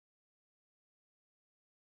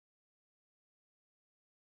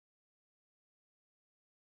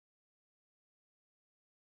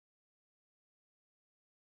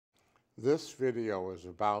This video is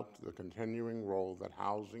about the continuing role that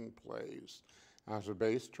housing plays as a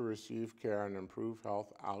base to receive care and improve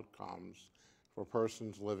health outcomes for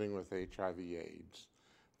persons living with HIV/AIDS.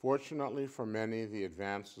 Fortunately for many, the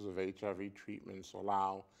advances of HIV treatments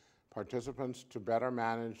allow participants to better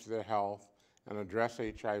manage their health and address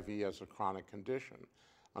HIV as a chronic condition.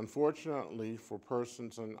 Unfortunately, for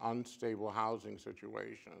persons in unstable housing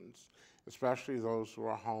situations, especially those who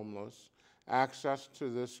are homeless, access to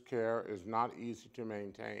this care is not easy to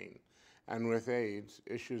maintain, and with AIDS,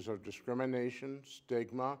 issues of discrimination,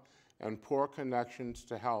 stigma, and poor connections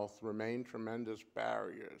to health remain tremendous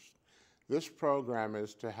barriers. This program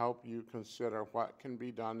is to help you consider what can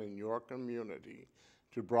be done in your community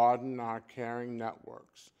to broaden our caring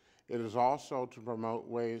networks. It is also to promote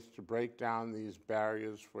ways to break down these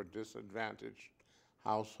barriers for disadvantaged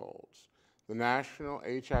households. The National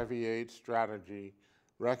HIV/AIDS Strategy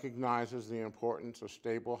recognizes the importance of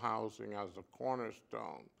stable housing as a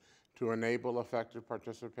cornerstone to enable effective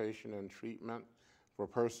participation in treatment for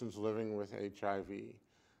persons living with HIV.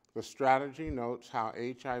 The strategy notes how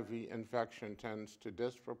HIV infection tends to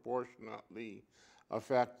disproportionately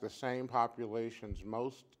affect the same populations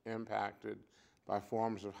most impacted by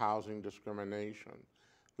forms of housing discrimination.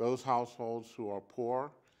 Those households who are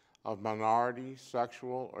poor, of minority,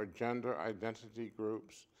 sexual, or gender identity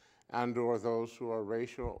groups, and/or those who are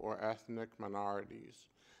racial or ethnic minorities.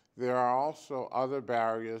 There are also other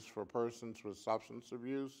barriers for persons with substance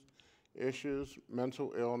abuse issues,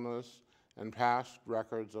 mental illness, and past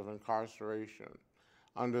records of incarceration.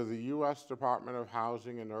 Under the U.S. Department of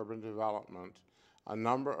Housing and Urban Development, a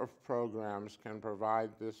number of programs can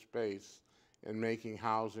provide this space in making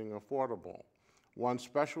housing affordable. One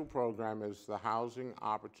special program is the Housing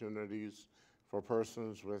Opportunities for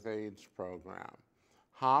Persons with AIDS program.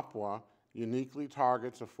 HOPWA uniquely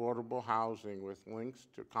targets affordable housing with links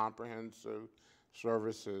to comprehensive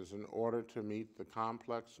services in order to meet the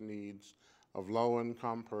complex needs of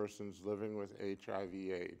low-income persons living with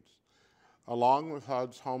HIV/AIDS. Along with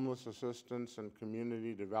HUD's homeless assistance and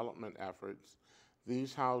community development efforts,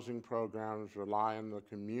 these housing programs rely on the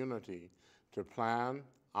community to plan,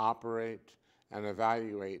 operate, and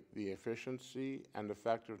evaluate the efficiency and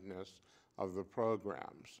effectiveness of the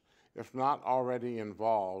programs. If not already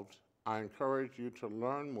involved, I encourage you to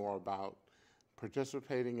learn more about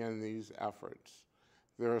participating in these efforts.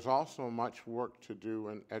 There is also much work to do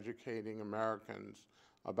in educating Americans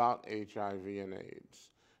about HIV and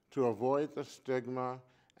AIDS to avoid the stigma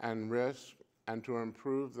and risk and to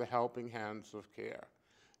improve the helping hands of care.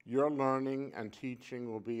 Your learning and teaching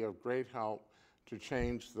will be of great help to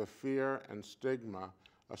change the fear and stigma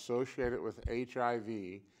associated with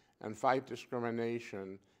HIV and fight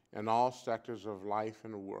discrimination in all sectors of life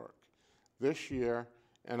and work. This year,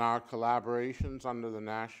 in our collaborations under the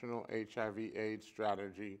National HIV/AIDS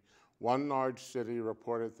Strategy, one large city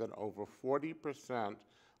reported that over 40%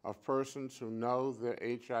 of persons who know their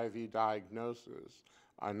HIV diagnosis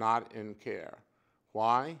are not in care.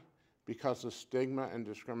 Why? Because of stigma and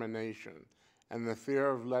discrimination and the fear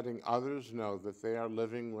of letting others know that they are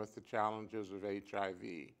living with the challenges of HIV.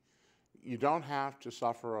 You don't have to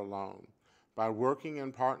suffer alone. By working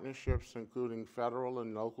in partnerships including federal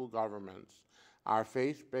and local governments, our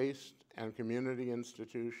faith-based and community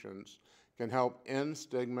institutions can help end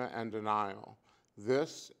stigma and denial.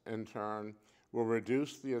 This, in turn, will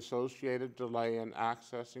reduce the associated delay in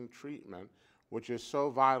accessing treatment, which is so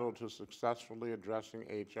vital to successfully addressing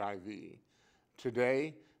HIV.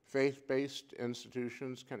 Today, faith-based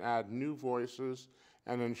institutions can add new voices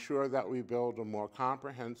and ensure that we build a more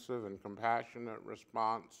comprehensive and compassionate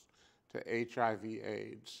response to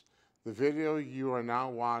HIV/AIDS. The video you are now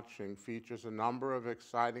watching features a number of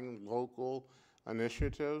exciting local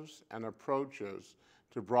initiatives and approaches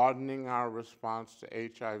to broadening our response to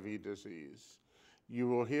HIV disease. You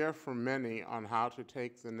will hear from many on how to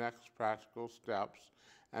take the next practical steps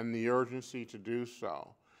and the urgency to do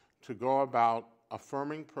so, to go about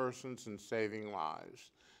affirming persons and saving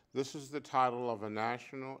lives. This is the title of a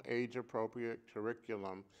national age-appropriate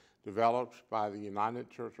curriculum developed by the United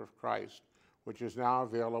Church of Christ, which is now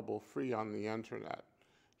available free on the internet.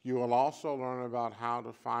 You will also learn about how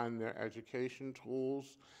to find their education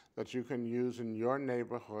tools that you can use in your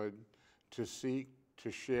neighborhood to seek,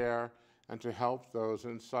 to share, and to help those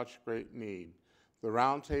in such great need. The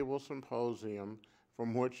Roundtable Symposium,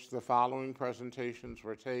 from which the following presentations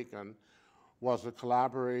were taken, was a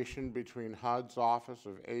collaboration between HUD's Office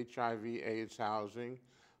of HIV/AIDS Housing,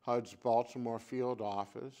 HUD's Baltimore Field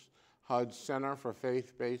Office, HUD's Center for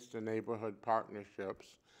Faith-Based and Neighborhood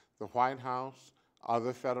Partnerships, the White House,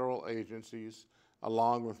 other federal agencies,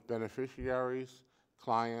 along with beneficiaries,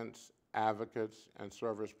 clients, advocates, and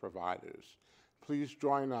service providers. Please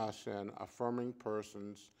join us in affirming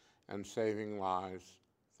persons and saving lives.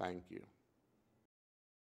 Thank you.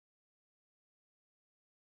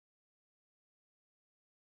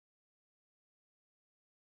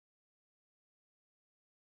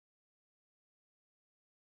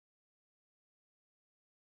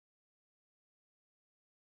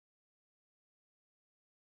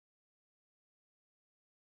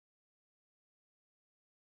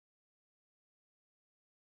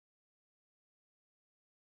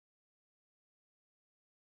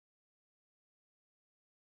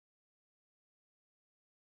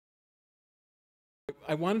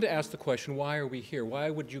 I wanted to ask the question, why are we here? Why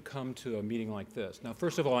would you come to a meeting like this? Now,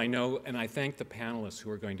 first of all, I know, and I thank the panelists who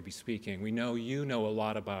are going to be speaking. We know you know a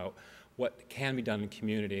lot about what can be done in the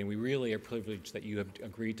community, and we really are privileged that you have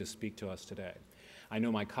agreed to speak to us today. I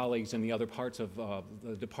know my colleagues in the other parts of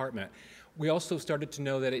the department. We also started to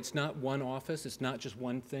know that it's not one office, it's not just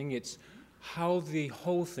one thing, it's how the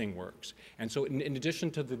whole thing works. And so in addition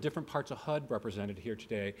to the different parts of HUD represented here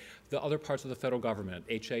today, the other parts of the federal government,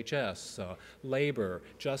 HHS, labor,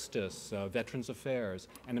 justice, Veterans Affairs,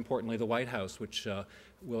 and importantly the White House, which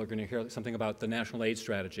we're going to hear something about the National AIDS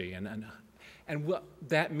Strategy and what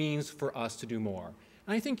that means for us to do more.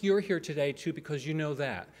 And I think you're here today too because you know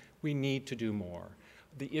that we need to do more.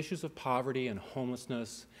 The issues of poverty and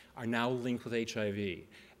homelessness are now linked with HIV.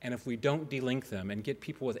 And if we don't delink them and get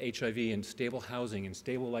people with HIV in stable housing and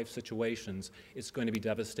stable life situations, it's going to be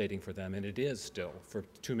devastating for them, and it is still for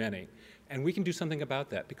too many. And we can do something about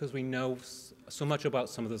that because we know so much about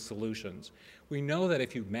some of the solutions. We know that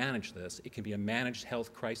if you manage this, it can be a managed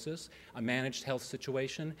health crisis, a managed health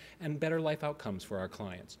situation, and better life outcomes for our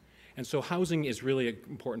clients. And so housing is really an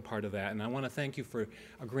important part of that, and I want to thank you for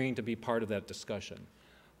agreeing to be part of that discussion.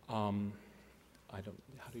 How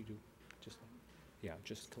do you do? Yeah,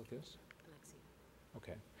 just click this.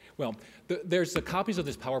 Okay. Well, there's copies of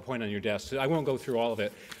this PowerPoint on your desk, so I won't go through all of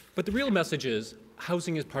it. But the real message is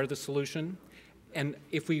housing is part of the solution. And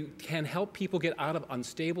if we can help people get out of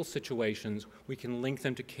unstable situations, we can link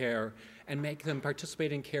them to care and make them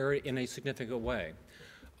participate in care in a significant way.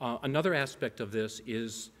 Another aspect of this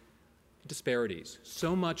is disparities.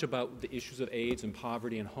 So much about the issues of AIDS and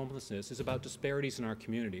poverty and homelessness is about disparities in our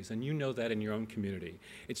communities, and you know that in your own community.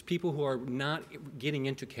 It's people who are not getting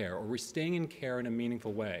into care or staying in care in a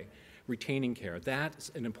meaningful way, retaining care. That's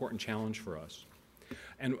an important challenge for us.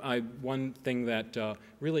 And one thing that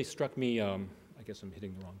really struck me, I guess I'm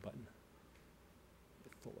hitting the wrong button.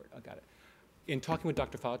 Forward, I got it. In talking with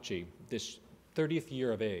Dr. Fauci, this 30th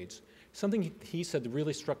year of AIDS, something he said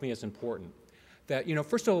really struck me as important. That, you know,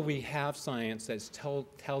 first of all, we have science that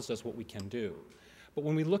tells us what we can do. But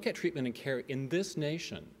when we look at treatment and care in this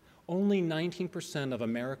nation, only 19% of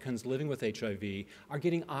Americans living with HIV are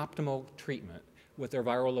getting optimal treatment with their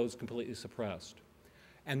viral loads completely suppressed.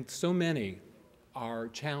 And so many are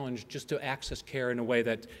challenged just to access care in a way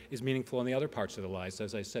that is meaningful in the other parts of their lives,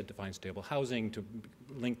 as I said, to find stable housing, to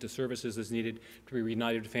link to services as needed, to be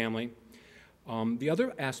reunited with family. The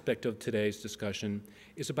other aspect of today's discussion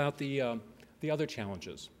is about the other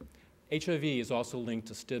challenges. HIV is also linked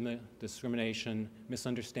to stigma, discrimination,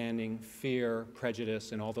 misunderstanding, fear,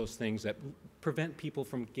 prejudice, and all those things that prevent people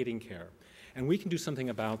from getting care. And we can do something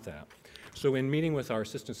about that. So in meeting with our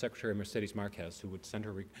Assistant Secretary, Mercedes Marquez, who would send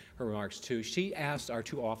her remarks too, she asked our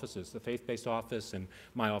two offices, the faith-based office and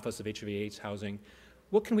my office of HIV/AIDS housing,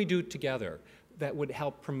 what can we do together that would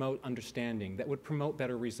help promote understanding, that would promote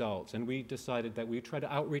better results? And we decided that we would try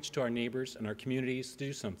to outreach to our neighbors and our communities to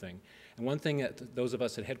do something. And one thing that those of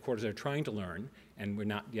us at headquarters are trying to learn, and we're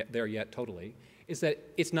not yet there yet totally, is that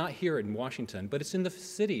it's not here in Washington, but it's in the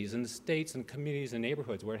cities and the states and communities and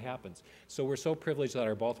neighborhoods where it happens. So we're so privileged that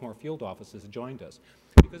our Baltimore field offices joined us.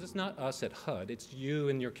 Because it's not us at HUD, it's you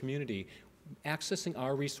and your community accessing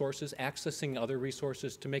our resources, accessing other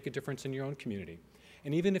resources to make a difference in your own community.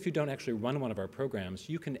 And even if you don't actually run one of our programs,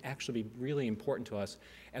 you can actually be really important to us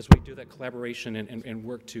as we do that collaboration and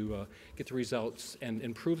work to get the results and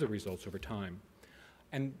improve the results over time.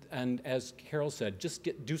 And as Carol said, just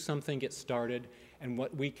do something, get started. And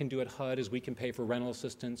what we can do at HUD is we can pay for rental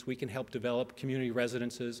assistance, we can help develop community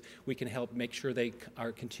residences, we can help make sure they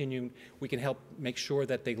are continued, we can help make sure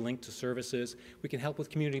that they link to services, we can help with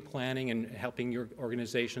community planning and helping your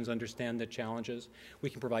organizations understand the challenges, we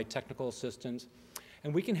can provide technical assistance.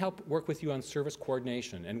 And we can help work with you on service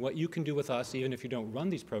coordination. And what you can do with us, even if you don't run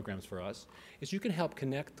these programs for us, is you can help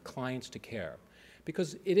connect clients to care.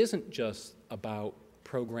 Because it isn't just about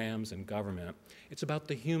programs and government, it's about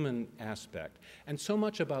the human aspect. And so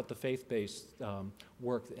much about the faith-based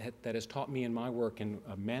work that has taught me in my work in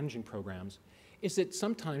managing programs is that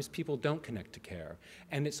sometimes people don't connect to care.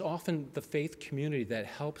 And it's often the faith community that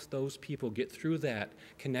helps those people get through that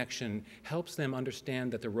connection, helps them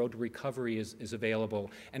understand that the road to recovery is available,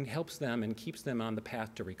 and helps them and keeps them on the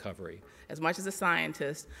path to recovery. As much as a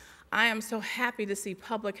scientist, I am so happy to see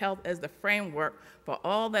public health as the framework for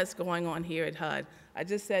all that's going on here at HUD. I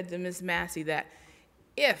just said to Ms. Massey that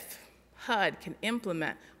if HUD can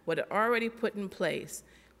implement what it already put in place,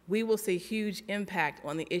 we will see huge impact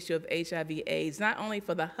on the issue of HIV/AIDS, not only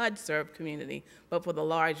for the HUD-served community, but for the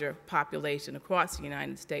larger population across the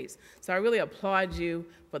United States. So I really applaud you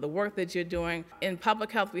for the work that you're doing. In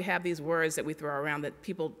public health, we have these words that we throw around that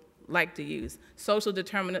people like to use: social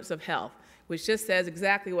determinants of health, which just says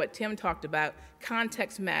exactly what Tim talked about.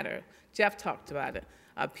 Context matter. Jeff talked about it.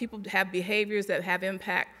 People have behaviors that have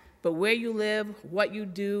impact, but where you live, what you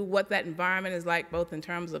do, what that environment is like, both in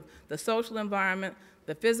terms of the social environment,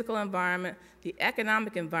 the physical environment, the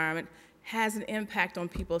economic environment, has an impact on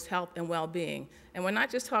people's health and well-being. And we're not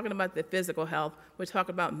just talking about the physical health, we're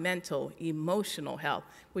talking about mental, emotional health,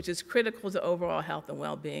 which is critical to overall health and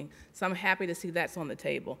well-being. So I'm happy to see that's on the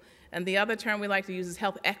table. And the other term we like to use is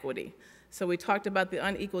health equity. So we talked about the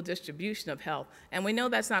unequal distribution of health, and we know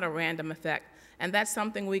that's not a random effect, and that's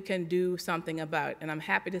something we can do something about, and I'm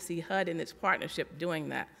happy to see HUD and its partnership doing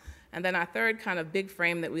that. And then our third kind of big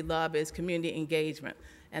frame that we love is community engagement,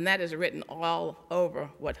 and that is written all over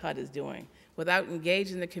what HUD is doing. Without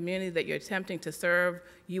engaging the community that you're attempting to serve,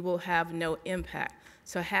 you will have no impact.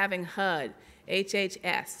 So having HUD,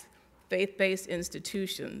 HHS, faith-based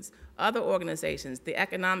institutions, other organizations, the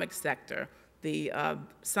economic sector, the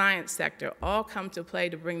science sector, all come to play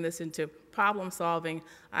to bring this into problem solving,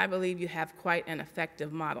 I believe you have quite an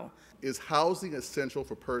effective model. Is housing essential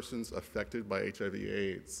for persons affected by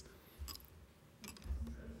HIV/AIDS?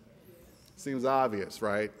 Seems obvious,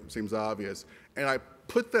 right? Seems obvious. And I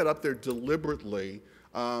put that up there deliberately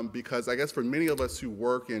because I guess for many of us who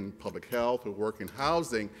work in public health or work in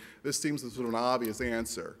housing, this seems sort of an obvious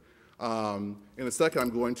answer. In a second, I'm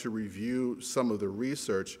going to review some of the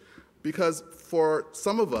research, because for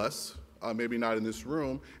some of us, maybe not in this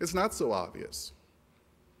room, it's not so obvious,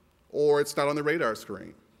 or it's not on the radar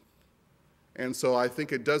screen. And so I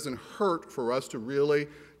think it doesn't hurt for us to really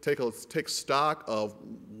take stock of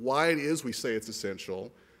why it is we say it's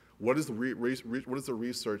essential, what does the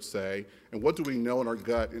research say, and what do we know in our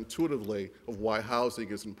gut intuitively of why housing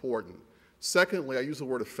is important. Secondly, I use the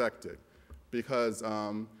word affected, because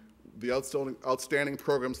the outstanding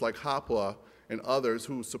programs like HAPA and others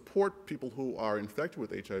who support people who are infected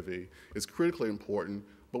with HIV is critically important,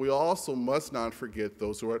 but we also must not forget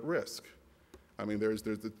those who are at risk. I mean, there's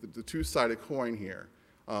the two-sided coin here,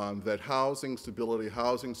 that housing stability,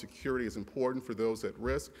 housing security is important for those at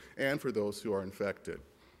risk and for those who are infected.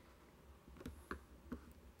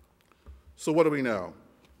 So what do we know?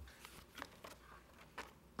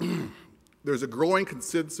 There's a growing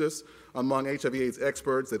consensus among HIV/AIDS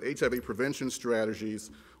experts that HIV prevention strategies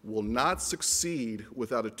will not succeed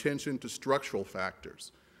without attention to structural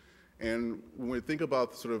factors. And when we think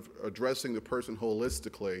about sort of addressing the person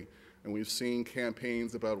holistically, and we've seen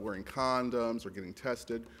campaigns about wearing condoms or getting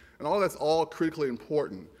tested, and all that's all critically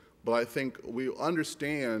important, but I think we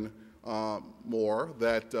understand more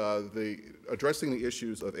that addressing the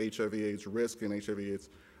issues of HIV/AIDS risk and HIV/AIDS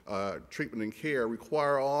treatment and care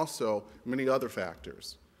require also many other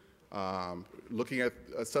factors. Looking at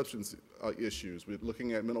substance issues, we're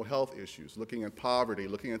looking at mental health issues, looking at poverty,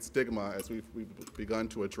 looking at stigma as we've begun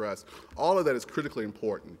to address. All of that is critically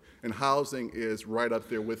important, and housing is right up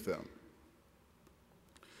there with them.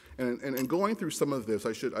 And going through some of this,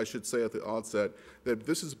 I should say at the outset that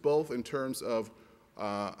this is both in terms of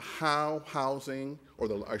how housing, or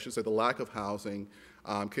I should say the lack of housing,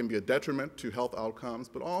 can be a detriment to health outcomes,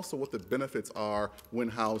 but also what the benefits are when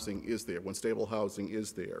housing is there, when stable housing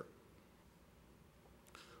is there.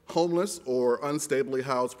 Homeless or unstably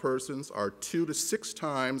housed persons are 2 to 6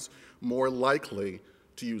 times more likely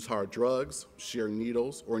to use hard drugs, share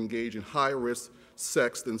needles, or engage in high-risk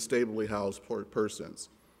sex than stably housed persons.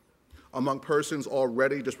 Among persons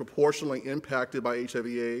already disproportionately impacted by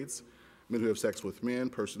HIV/AIDS, men who have sex with men,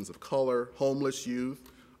 persons of color, homeless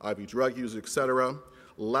youth, IV drug users, etc.,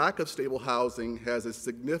 lack of stable housing has a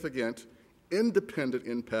significant independent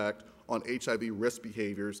impact on HIV risk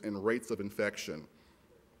behaviors and rates of infection.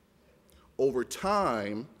 Over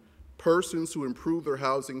time, persons who improve their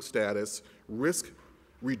housing status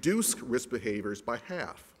reduce risk behaviors by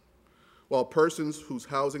half, while persons whose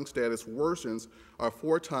housing status worsens are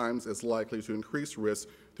 4 times as likely to increase risk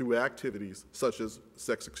through activities such as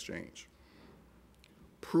sex exchange.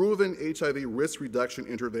 Proven HIV risk reduction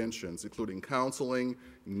interventions, including counseling,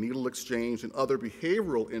 needle exchange, and other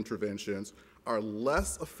behavioral interventions, are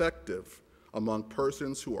less effective among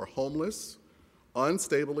persons who are homeless,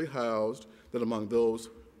 unstably housed, than among those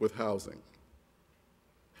with housing.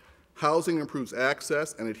 Housing improves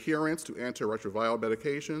access and adherence to antiretroviral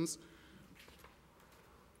medications.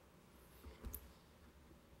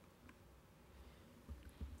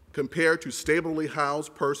 Compared to stably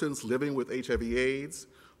housed persons living with HIV/AIDS,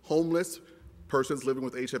 homeless persons living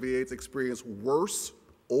with HIV/AIDS experience worse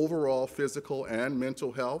overall physical and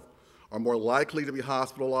mental health, are more likely to be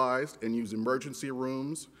hospitalized and use emergency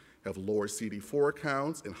rooms, have lower CD4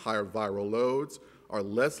 counts and higher viral loads, are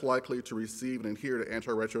less likely to receive and adhere to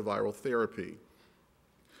antiretroviral therapy.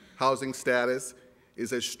 Housing status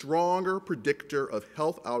is a stronger predictor of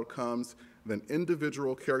health outcomes than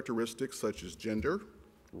individual characteristics such as gender,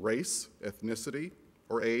 race, ethnicity,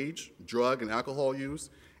 or age, drug and alcohol use,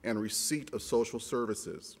 and receipt of social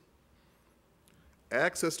services.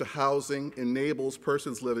 Access to housing enables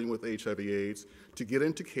persons living with HIV/AIDS to get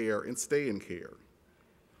into care and stay in care.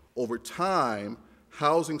 Over time,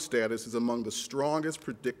 housing status is among the strongest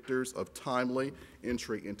predictors of timely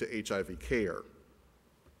entry into HIV care.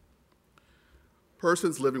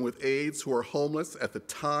 Persons living with AIDS who are homeless at the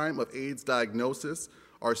time of AIDS diagnosis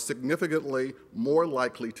are significantly more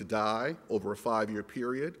likely to die over a 5-year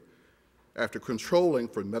period after controlling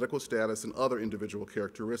for medical status and other individual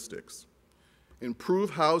characteristics.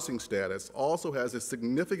 Improved housing status also has a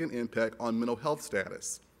significant impact on mental health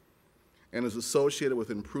status and is associated with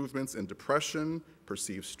improvements in depression,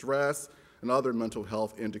 perceived stress, and other mental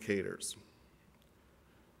health indicators.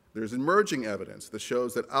 There's emerging evidence that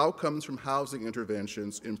shows that outcomes from housing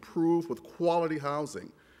interventions improve with quality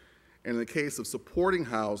housing, and in the case of supporting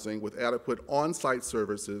housing with adequate on-site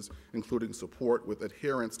services, including support with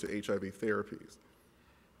adherence to HIV therapies.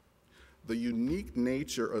 The unique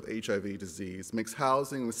nature of HIV disease makes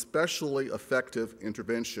housing an especially effective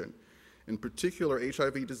intervention. In particular,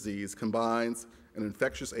 HIV disease combines an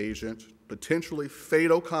infectious agent, potentially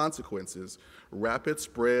fatal consequences, rapid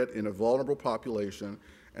spread in a vulnerable population,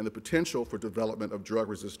 and the potential for development of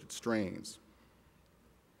drug-resistant strains.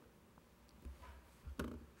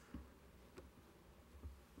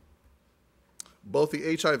 Both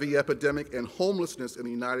the HIV epidemic and homelessness in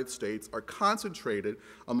the United States are concentrated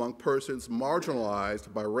among persons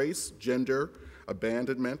marginalized by race, gender,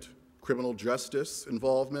 abandonment, criminal justice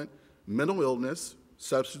involvement, mental illness,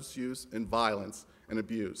 substance use, and violence and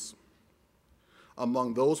abuse.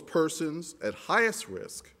 Among those persons at highest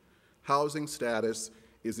risk, housing status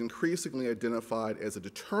is increasingly identified as a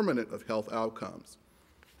determinant of health outcomes.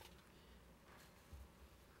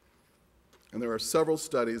 And there are several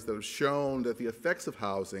studies that have shown that the effects of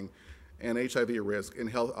housing and HIV risk in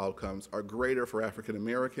health outcomes are greater for African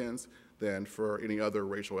Americans than for any other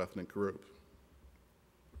racial ethnic group.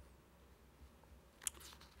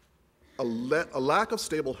 A lack of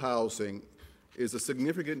stable housing is a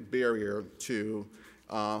significant barrier to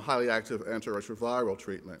highly active antiretroviral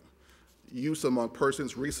treatment. Use among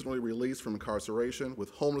persons recently released from incarceration with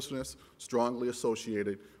homelessness strongly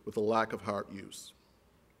associated with a lack of HAART use.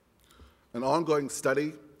 An ongoing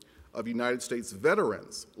study of United States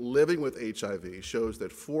veterans living with HIV shows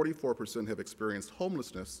that 44% have experienced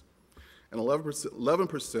homelessness and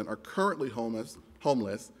 11% are currently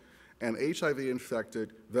homeless, and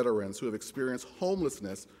HIV-infected veterans who have experienced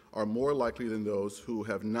homelessness are more likely than those who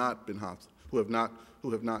have not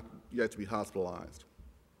yet to be hospitalized.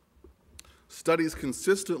 Studies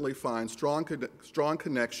consistently find strong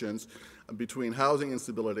connections between housing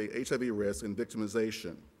instability, HIV risk, and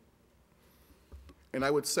victimization. And I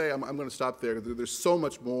would say, I'm going to stop there, because there's so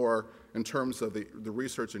much more in terms of the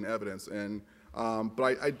research and evidence,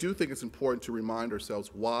 but I do think it's important to remind ourselves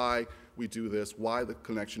why we do this, why the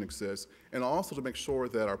connection exists, and also to make sure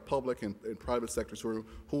that our public and private sectors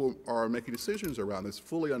who are making decisions around this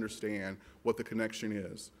fully understand what the connection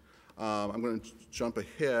is. I'm going to jump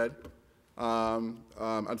ahead.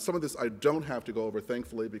 And some of this I don't have to go over,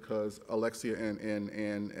 thankfully, because Alexia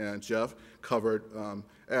and Jeff covered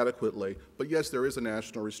adequately. But yes, there is a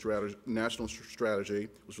national strategy, it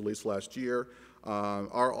was released last year.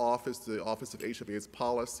 Our office, the Office of HIV/AIDS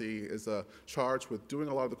Policy, is charged with doing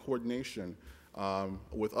a lot of the coordination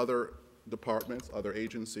with other departments, other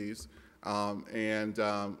agencies,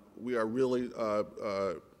 and we are really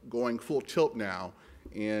going full tilt now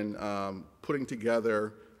in putting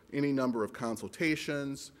together any number of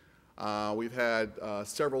consultations. We've had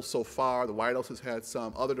several so far. The White House has had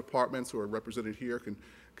some. Other departments who are represented here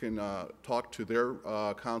can talk to their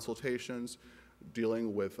consultations.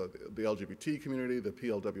 dealing with the LGBT community, the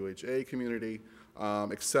PLWHA community,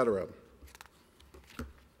 et cetera.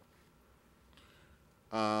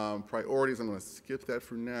 Priorities, I'm going to skip that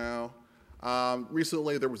for now.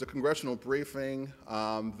 Recently, there was a congressional briefing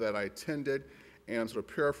that I attended, and I'm sort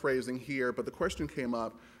of paraphrasing here, but the question came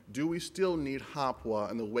up, do we still need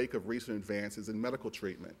HOPWA in the wake of recent advances in medical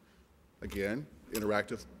treatment? Again,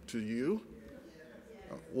 interactive to you.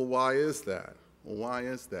 Well, why is that? Well, why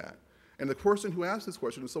is that? And the person who asked this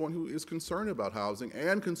question is someone who is concerned about housing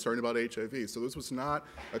and concerned about HIV. So this was not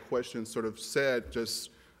a question sort of said just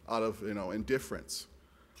out of indifference.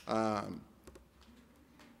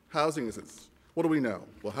 Housing is, what do we know?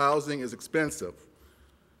 Well, housing is expensive.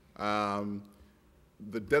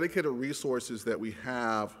 The dedicated resources that we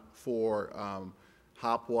have for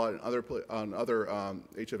HOPWA and other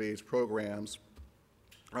HIV/AIDS programs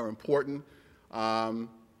are important.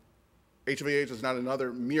 HIV/AIDS is not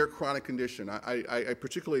another mere chronic condition. I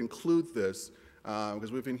particularly include this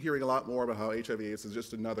because we've been hearing a lot more about how HIV/AIDS is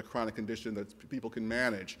just another chronic condition that people can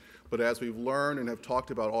manage. But as we've learned and have talked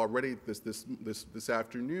about already this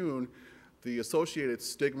afternoon, the associated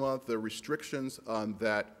stigma, the restrictions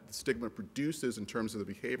that the stigma produces in terms of the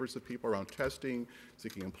behaviors of people around testing,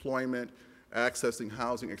 seeking employment, accessing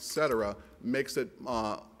housing, et cetera, makes it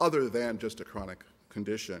other than just a chronic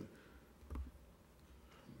condition.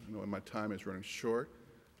 I know my time is running short.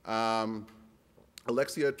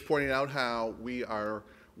 Alexia pointed out how we are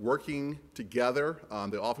working together,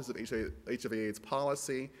 the Office of HIV/AIDS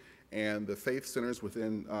Policy and the faith centers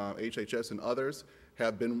within HHS and others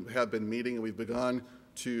have been meeting, and we've begun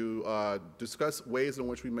to discuss ways in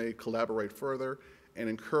which we may collaborate further and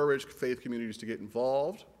encourage faith communities to get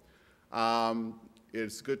involved.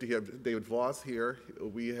 It's good to have David Voss here.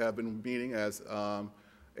 We have been meeting as a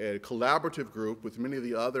collaborative group with many of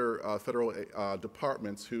the other federal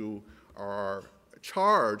departments who are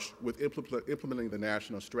charged with implementing the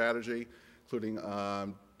national strategy, including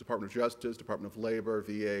Department of Justice, Department of Labor,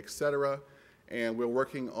 VA, et cetera. And we're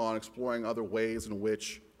working on exploring other ways in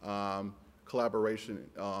which collaboration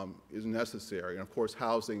is necessary. And of course,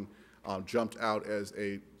 housing jumped out as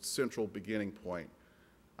a central beginning point.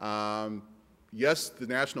 Yes, the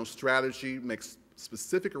national strategy makes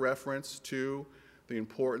specific reference to the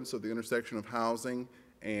importance of the intersection of housing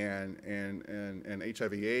and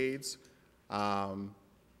HIV/AIDS,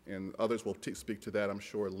 and others will speak to that, I'm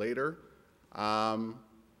sure, later.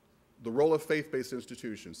 The role of faith-based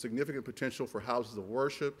institutions, significant potential for houses of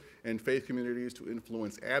worship and faith communities to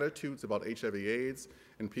influence attitudes about HIV/AIDS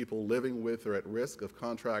and people living with or at risk of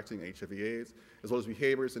contracting HIV/AIDS, as well as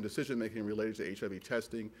behaviors and decision-making related to HIV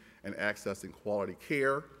testing and accessing quality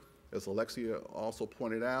care, as Alexia also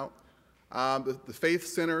pointed out. The faith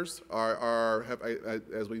centers have,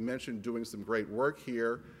 as we mentioned, doing some great work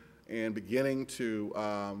here and beginning to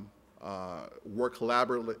work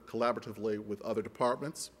collaboratively with other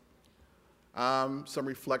departments. Some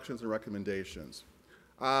reflections and recommendations.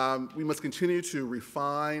 We must continue to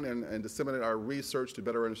refine and disseminate our research to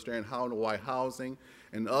better understand how and why housing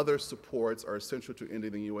and other supports are essential to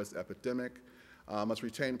ending the U.S. epidemic. Must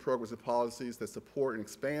retain programs and policies that support and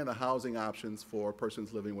expand the housing options for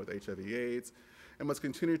persons living with HIV/AIDS, and must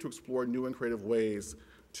continue to explore new and creative ways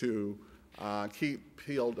to keep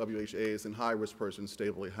PLWHAs and high-risk persons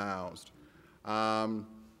stably housed.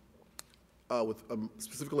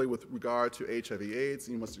 Specifically with regard to HIV/AIDS,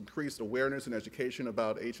 you must increase awareness and education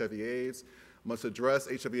about HIV/AIDS, must address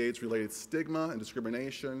HIV/AIDS related stigma and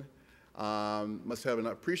discrimination, must have an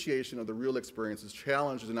appreciation of the real experiences,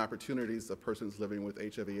 challenges, and opportunities of persons living with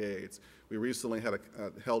HIV/AIDS. We recently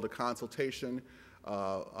held a consultation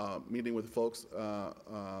meeting with folks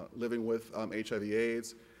living with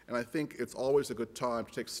HIV/AIDS, and I think it's always a good time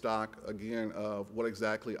to take stock, again, of what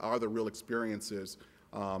exactly are the real experiences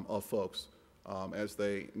of folks as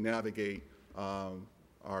they navigate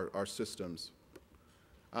our systems.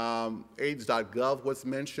 AIDS.gov was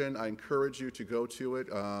mentioned. I encourage you to go to it.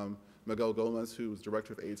 Miguel Gomez, who's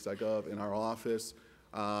director of AIDS.gov in our office,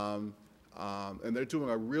 and they're doing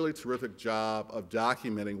a really terrific job of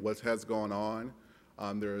documenting what has gone on.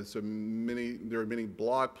 There are many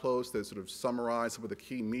blog posts that sort of summarize some of the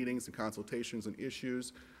key meetings and consultations and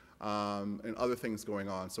issues and other things going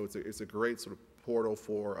on. So it's a great sort of portal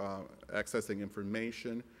for accessing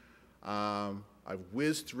information. I've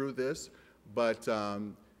whizzed through this, but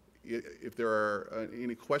if there are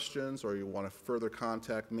any questions or you want to further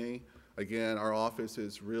contact me, again, our office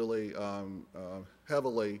is really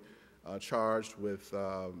heavily charged with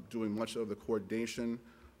doing much of the coordination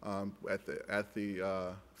at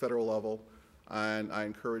the federal level, and I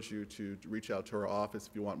encourage you to reach out to our office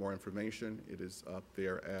if you want more information. It is up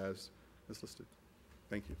there as as listed.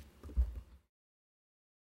 Thank you.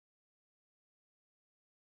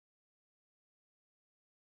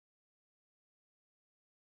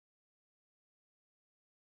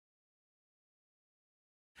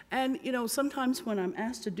 And, you know, sometimes when I'm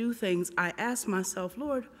asked to do things, I ask myself,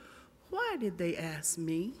 Lord, why did they ask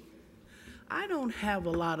me? I don't have a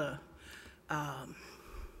lot of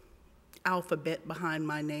alphabet behind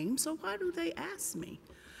my name, so why do they ask me?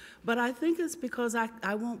 But I think it's because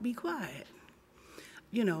I won't be quiet.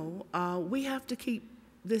 You know, we have to keep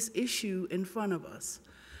this issue in front of us.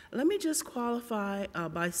 Let me just qualify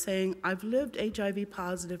by saying I've lived HIV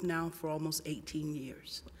positive now for almost 18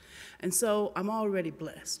 years. And so I'm already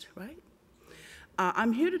blessed, right?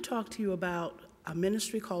 I'm here to talk to you about a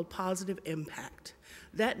ministry called Positive Impact.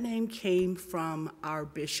 That name came from our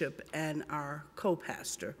bishop and our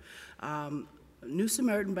co-pastor. New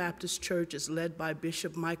Samaritan Baptist Church is led by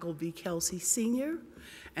Bishop Michael V. Kelsey Sr.,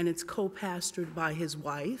 and it's co-pastored by his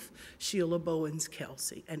wife, Sheila Bowens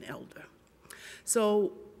Kelsey, an elder.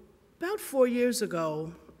 So about 4 years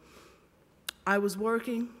ago, I was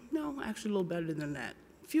working, no, actually a little better than that.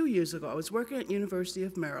 A few years ago, I was working at University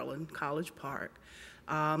of Maryland, College Park,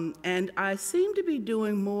 and I seemed to be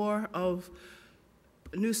doing more of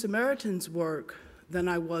New Samaritan's work than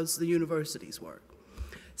I was the university's work.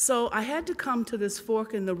 So I had to come to this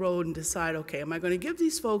fork in the road and decide, okay, am I going to give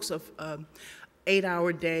these folks a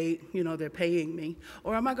 8-hour day, you know, they're paying me,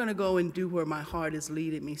 or am I going to go and do where my heart is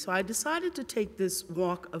leading me? So I decided to take this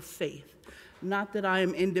walk of faith. Not that I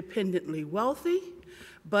am independently wealthy,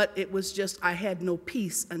 but it was just I had no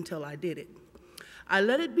peace until I did it. I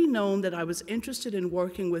let it be known that I was interested in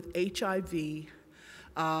working with HIV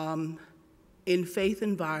in faith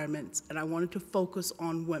environments, and I wanted to focus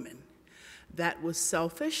on women. That was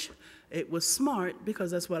selfish. It was smart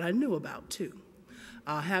because that's what I knew about too.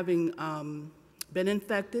 Having been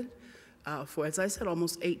infected for, as I said,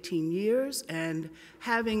 almost 18 years, and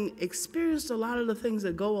having experienced a lot of the things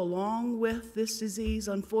that go along with this disease,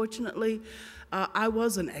 unfortunately, I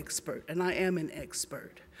was an expert, and I am an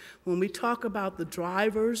expert. When we talk about the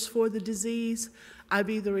drivers for the disease, I've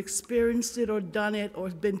either experienced it or done it or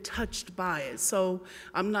been touched by it. So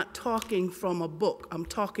I'm not talking from a book, I'm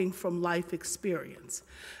talking from life experience.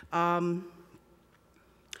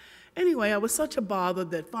 Anyway, I was such a bother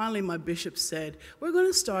that finally my bishop said, we're going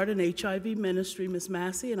to start an HIV ministry, Miss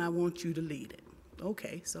Massey, and I want you to lead it.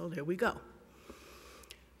 Okay, so there we go.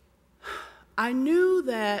 I knew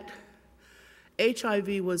that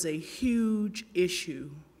HIV was a huge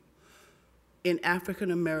issue in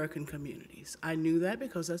African American communities. I knew that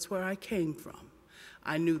because that's where I came from.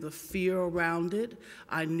 I knew the fear around it.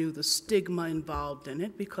 I knew the stigma involved in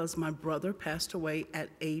it because my brother passed away at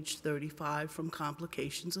age 35 from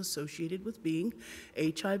complications associated with being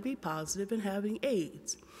HIV positive and having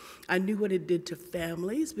AIDS. I knew what it did to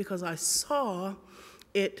families because I saw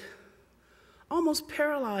it almost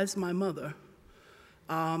paralyze my mother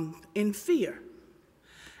in fear.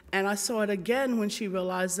 And I saw it again when she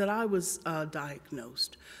realized that I was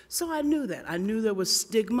diagnosed. So I knew that. I knew there was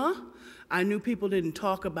stigma. I knew people didn't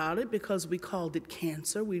talk about it because we called it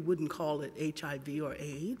cancer. We wouldn't call it HIV or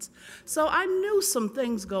AIDS. So I knew some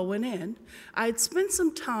things going in. I had spent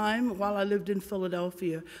some time while I lived in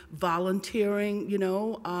Philadelphia volunteering, you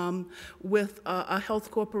know, with a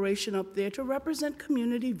health corporation up there to represent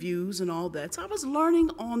community views and all that. So I was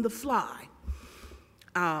learning on the fly.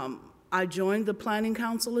 I joined the Planning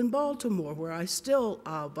Council in Baltimore, where I still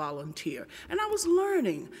volunteer, and I was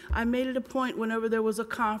learning. I made it a point whenever there was a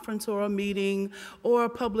conference or a meeting or a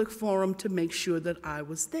public forum to make sure that I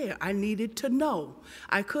was there. I needed to know.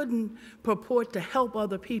 I couldn't purport to help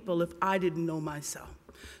other people if I didn't know myself.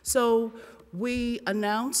 So we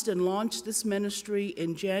announced and launched this ministry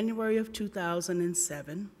in January of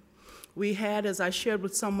 2007. We had, as I shared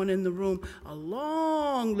with someone in the room, a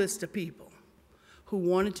long list of people who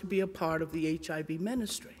wanted to be a part of the HIV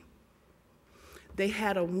ministry. They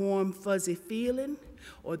had a warm, fuzzy feeling,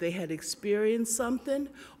 or they had experienced something,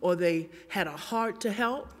 or they had a heart to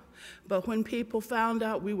help. But when people found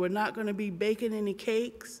out we were not going to be baking any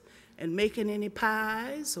cakes and making any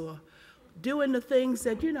pies or doing the things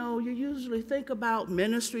that, you know, you usually think about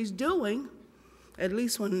ministries doing, at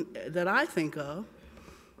least that I think of,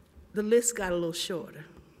 the list got a little shorter.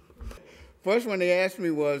 First one they asked me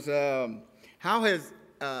was, how has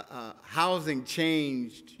housing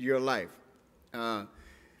changed your life?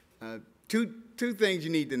 Two things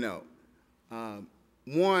you need to know.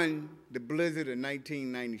 One, the blizzard of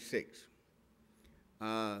 1996.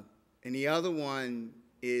 And the other one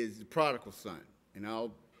is the prodigal son. And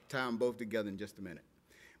I'll tie them both together in just a minute.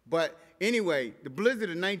 But anyway, the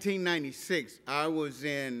blizzard of 1996, I was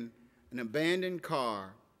in an abandoned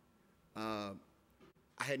car. I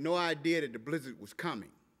had no idea that the blizzard was coming.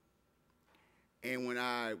 And when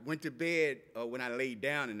I went to bed, or when I laid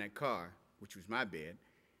down in that car, which was my bed,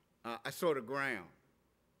 I saw the ground.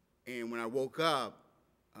 And when I woke up,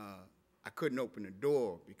 I couldn't open the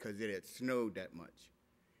door because it had snowed that much.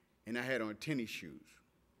 And I had on tennis shoes.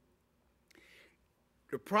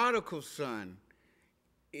 The prodigal son,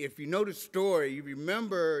 if you know the story, you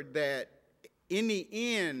remember that in the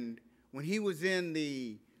end, when he was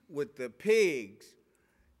with the pigs,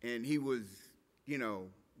 and he was,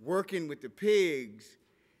 working with the pigs,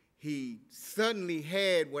 he suddenly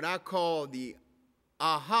had what I call the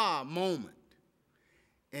aha moment.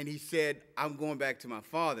 And he said, I'm going back to my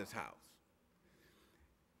father's house.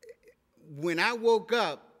 When I woke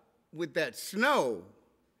up with that snow,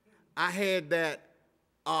 I had that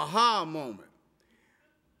aha moment.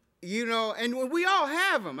 And we all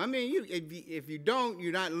have them. I mean, if you don't,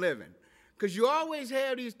 you're not living. Because you always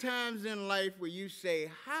have these times in life where you say,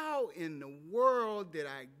 how in the world did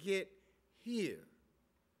I get here?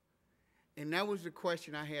 And that was the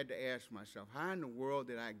question I had to ask myself. How in the world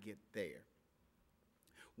did I get there?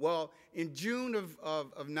 Well, in June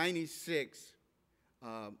of 96,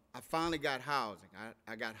 I finally got housing.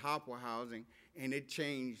 I got Hopper housing, and it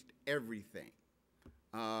changed everything.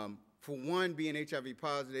 For one, being HIV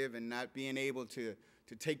positive and not being able to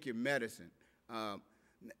take your medicine.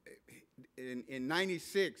 In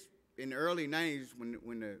 96, in the early 90s,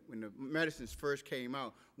 when the medicines first came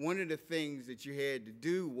out, one of the things that you had to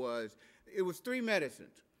do was, it was 3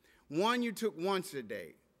 medicines. One you took once a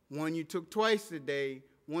day, one you took twice a day,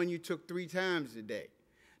 one you took 3 times a day.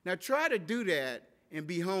 Now try to do that and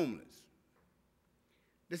be homeless.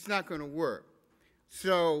 That's not going to work.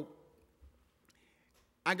 So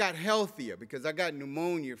I got healthier because I got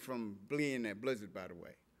pneumonia from being that blizzard, by the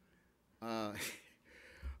way.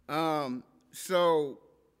 So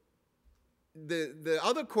the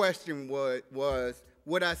other question was,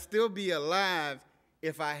 would I still be alive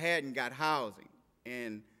if I hadn't got housing?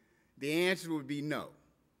 And the answer would be no.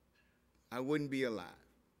 I wouldn't be alive.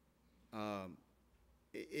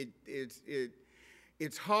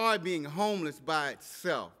 It's hard being homeless by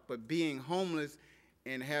itself, but being homeless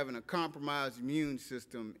and having a compromised immune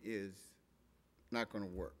system is not going to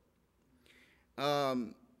work.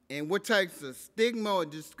 And what types of stigma or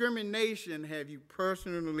discrimination have you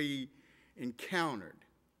personally encountered?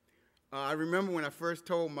 I remember when I first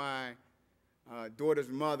told my daughter's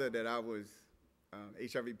mother that I was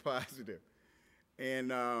HIV positive.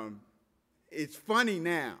 And it's funny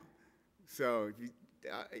now. So,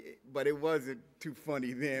 but it wasn't too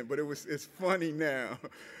funny then, but it's funny now.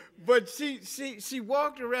 But she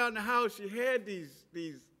walked around the house, she had the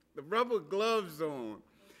rubber gloves on,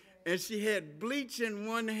 and she had bleach in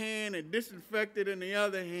one hand and disinfectant in the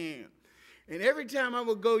other hand. And every time I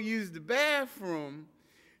would go use the bathroom,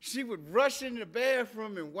 she would rush in the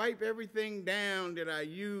bathroom and wipe everything down that I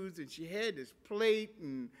used, and she had this plate,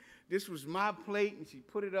 and this was my plate, and she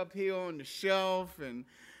put it up here on the shelf, and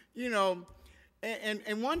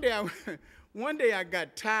and one day I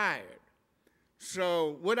got tired.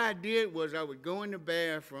 So what I did was I would go in the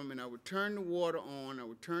bathroom and I would turn the water on, I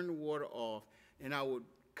would turn the water off, and I would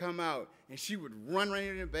come out, and she would run right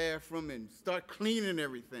in the bathroom and start cleaning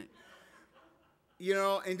everything.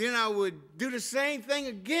 And then I would do the same thing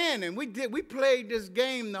again, and we played this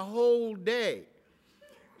game the whole day.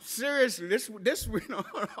 Seriously, this went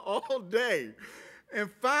on all day. And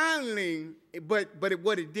finally,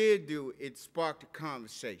 what it did do, it sparked a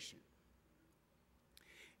conversation.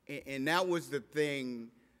 And that was the thing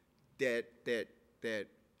that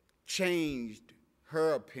changed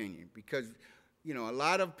her opinion, because, a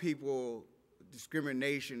lot of people,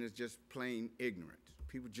 discrimination is just plain ignorance.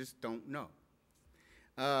 People just don't know.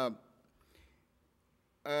 And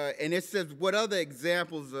it says, what other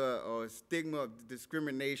examples or stigma of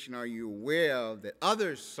discrimination are you aware of that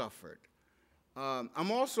others suffered?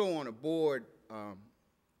 I'm also on a board of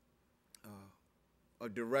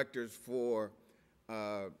directors for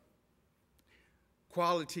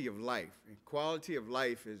quality of life. And quality of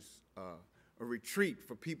life is a retreat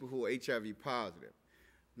for people who are HIV positive.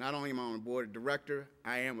 Not only am I on the board of director,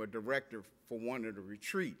 I am a director for one of the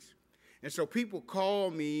retreats. And so people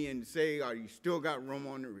call me and say, you still got room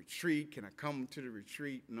on the retreat? Can I come to the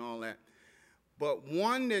retreat and all that? But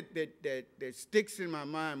one that sticks in my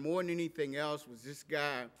mind more than anything else was this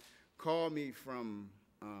guy called me from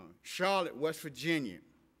Charlotte, West Virginia.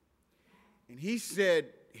 And he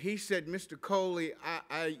said, Mr. Coley,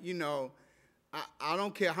 I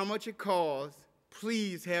don't care how much it costs,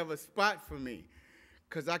 please have a spot for me.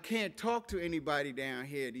 because I can't talk to anybody down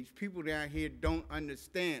here. These people down here don't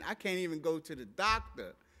understand. I can't even go to the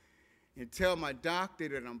doctor and tell my doctor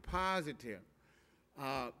that I'm positive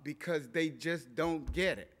because they just don't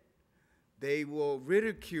get it. They will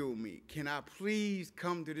ridicule me. Can I please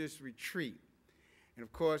come to this retreat? And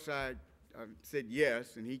of course, I said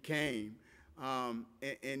yes, and he came, and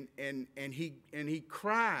he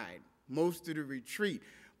cried most of the retreat.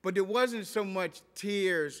 But it wasn't so much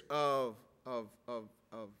tears of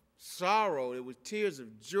sorrow, it was tears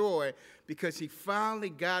of joy, because he finally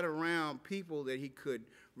got around people that he could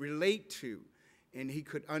relate to and he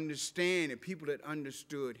could understand, and people that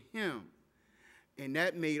understood him. And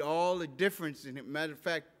that made all the difference. And matter of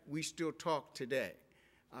fact, we still talk today.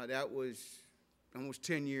 That was almost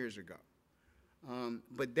 10 years ago.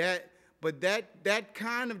 But that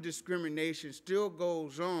kind of discrimination still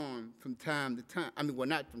goes on from time to time. I mean, well,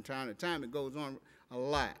 not from time to time. It goes on a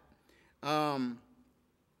lot.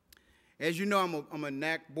 As you know, I'm a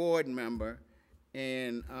NAC board member,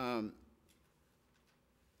 and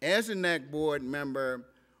as a NAC board member,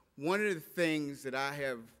 one of the things that I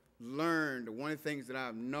have learned, or one of the things that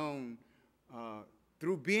I've known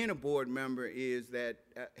through being a board member, is that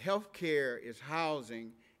healthcare is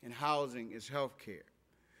housing, and housing is healthcare.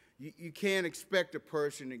 You can't expect a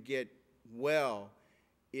person to get well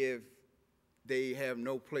if they have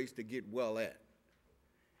no place to get well at.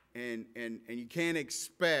 And you can't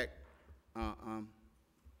expect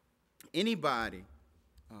anybody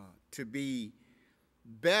to be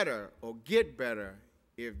better or get better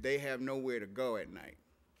if they have nowhere to go at night.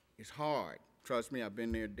 It's hard. Trust me, I've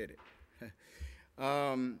been there, did it.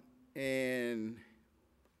 And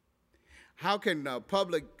how can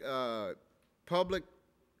public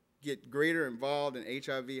get greater involved in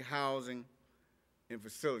HIV housing and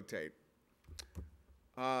facilitate?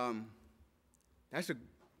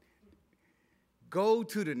 Go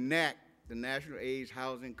to the NAC, the National AIDS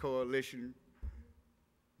Housing Coalition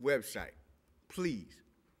website, please.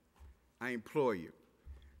 I implore you.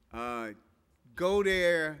 Go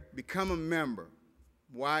there, become a member.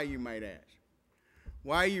 Why, you might ask?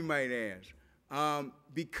 Why, you might ask?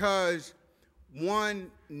 Because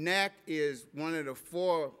one, NAC is one of the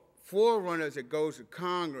forerunners that goes to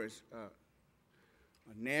Congress.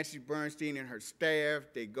 Nancy Bernstein and her staff,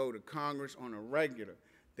 they go to Congress on a regular.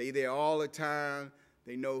 They there all the time.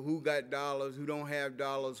 They know who got dollars, who don't have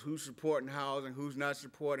dollars, who's supporting housing, who's not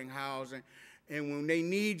supporting housing. And when they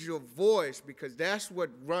need your voice, because that's what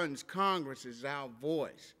runs Congress, is our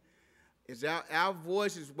voice. Our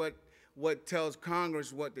voice is what tells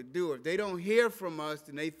Congress what to do. If they don't hear from us,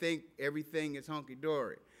 then they think everything is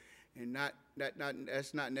hunky-dory. And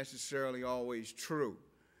that's not necessarily always true.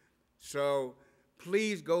 So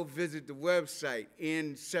please go visit the website.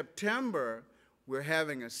 In September, we're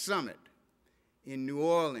having a summit in New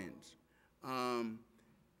Orleans.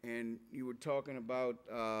 And you were talking about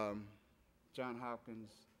John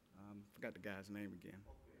Hopkins. Forgot the guy's name again.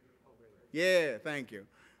 Yeah, thank you.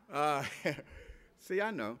 See,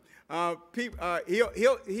 I know.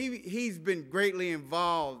 He's been greatly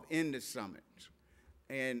involved in the summit.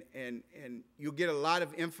 And you'll get a lot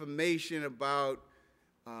of information about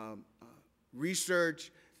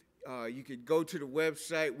research. You could go to the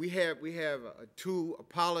website. We have a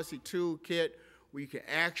policy toolkit where you can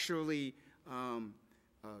actually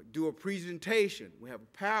do a presentation. We have a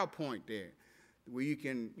PowerPoint there where you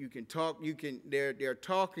can talk. There are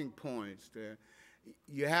talking points there.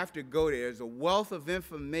 You have to go there. There's a wealth of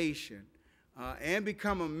information, and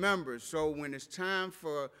become a member. So when it's time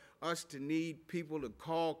for us to need people to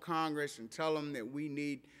call Congress and tell them that we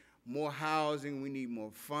need more housing, we need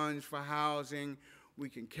more funds for housing, we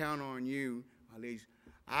can count on you. At least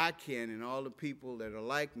I can, and all the people that are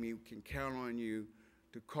like me can count on you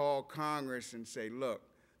to call Congress and say, look,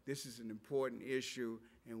 this is an important issue,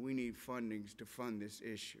 and we need fundings to fund this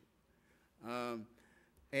issue.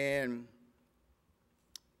 And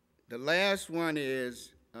the last one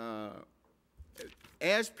is,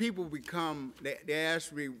 as people become, they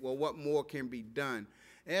ask me, well, what more can be done?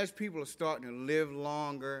 As people are starting to live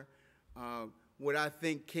longer, what I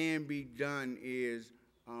think can be done is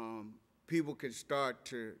people can start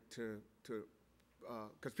because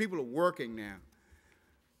people are working now,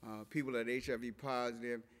 people that are HIV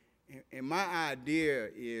positive, and my idea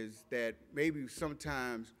is that maybe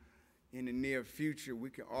sometimes in the near future we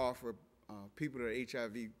can offer people that are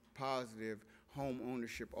HIV positive home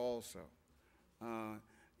ownership also.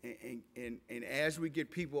 And as we get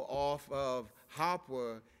people off of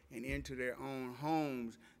HOPWA and into their own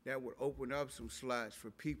homes, that would open up some slots for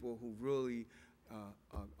people who really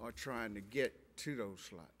are trying to get to those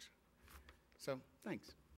slots. So,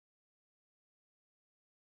 thanks.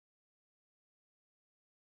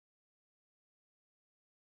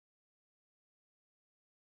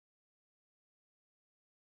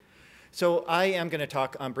 So I am going to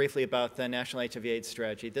talk briefly about the National HIV/AIDS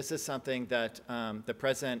Strategy. This is something that the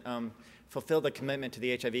President fulfilled a commitment to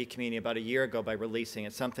the HIV community about a year ago by releasing.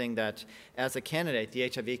 It's something that, as a candidate, the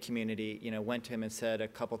HIV community, went to him and said a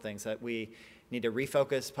couple things, that we need to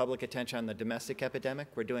refocus public attention on the domestic epidemic.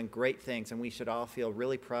 We're doing great things, and we should all feel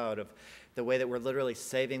really proud of the way that we're literally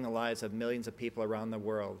saving the lives of millions of people around the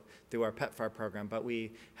world through our PEPFAR program, but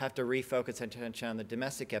we have to refocus attention on the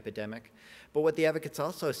domestic epidemic. But what the advocates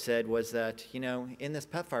also said was that, in this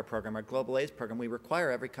PEPFAR program, our global AIDS program, we require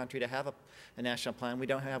every country to have a national plan. We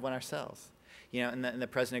don't have one ourselves. And the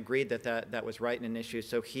President agreed that was right and an issue.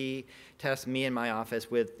 So he tasked me and my office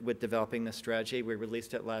with developing this strategy. We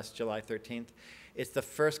released it last July 13th. It's the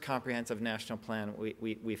first comprehensive national plan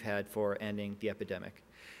we've had for ending the epidemic.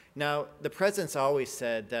 Now, the President's always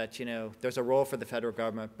said that, there's a role for the federal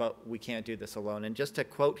government, but we can't do this alone. And just to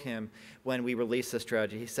quote him when we released the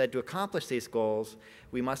strategy, he said, to accomplish these goals,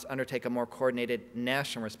 we must undertake a more coordinated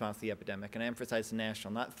national response to the epidemic. And I emphasize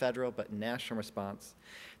national, not federal, but national response.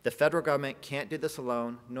 The federal government can't do this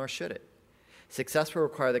alone, nor should it. Success will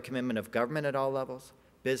require the commitment of government at all levels,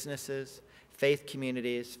 businesses, faith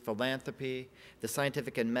communities, philanthropy, the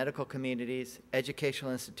scientific and medical communities,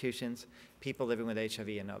 educational institutions, people living with HIV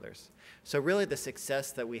and others. So really the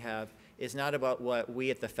success that we have is not about what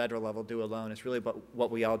we at the federal level do alone, it's really about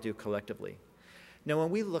what we all do collectively. Now,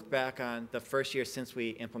 when we look back on the first year since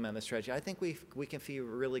we implemented the strategy, I think we can feel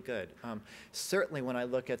really good. Certainly when I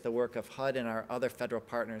look at the work of HUD and our other federal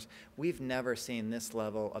partners, we've never seen this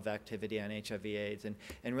level of activity on HIV/AIDS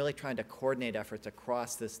and really trying to coordinate efforts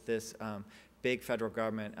across this big federal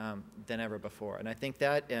government than ever before. And I think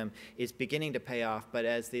that is beginning to pay off, but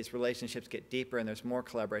as these relationships get deeper and there's more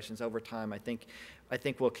collaborations over time, I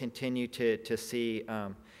think we'll continue to see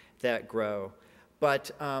that grow.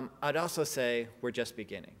 But I'd also say we're just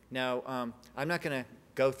beginning. Now, I'm not going to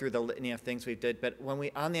go through the litany of things we did, but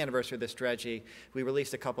on the anniversary of this strategy, we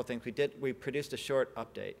released a couple things. We produced a short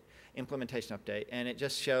update, implementation update, and it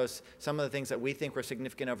just shows some of the things that we think were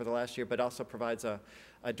significant over the last year, but also provides a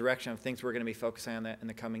direction of things we're going to be focusing on in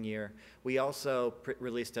the coming year. We also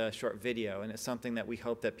released a short video, and it's something that we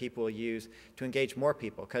hope that people will use to engage more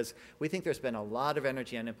people, because we think there's been a lot of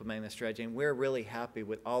energy on implementing this strategy, and we're really happy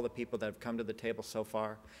with all the people that have come to the table so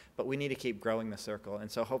far, but we need to keep growing the circle,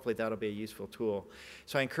 and so hopefully that'll be a useful tool.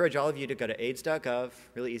 So I encourage all of you to go to AIDS.gov,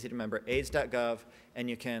 really easy to remember, AIDS.gov, and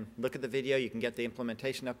you can look at the video, you can get the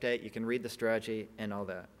implementation update, you can read the strategy, and all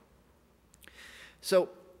that. So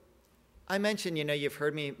I mentioned, you've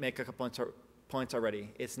heard me make a couple points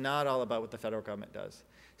already. It's not all about what the federal government does.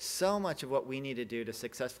 So much of what we need to do to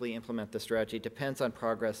successfully implement the strategy depends on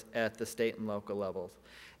progress at the state and local levels.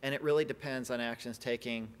 And it really depends on actions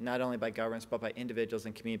taken not only by governments, but by individuals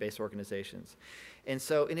and community-based organizations. And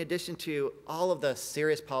so in addition to all of the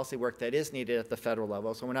serious policy work that is needed at the federal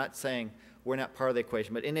level, so we're not saying we're not part of the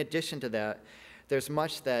equation, but in addition to that, there's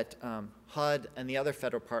much that HUD and the other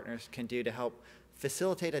federal partners can do to help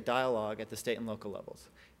facilitate a dialogue at the state and local levels.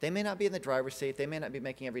 They may not be in the driver's seat, they may not be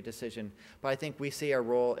making every decision, but I think we see our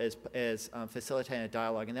role as facilitating a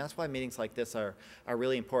dialogue, and that's why meetings like this are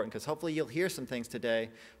really important, because hopefully you'll hear some things today,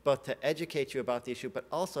 both to educate you about the issue, but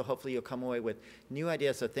also hopefully you'll come away with new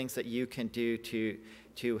ideas of things that you can do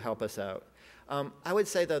to help us out. I would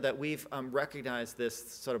say, though, that we've recognized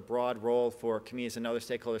this sort of broad role for communities and other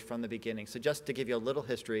stakeholders from the beginning. So just to give you a little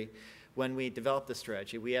history, when we developed the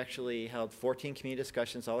strategy, we actually held 14 community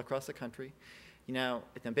discussions all across the country. In a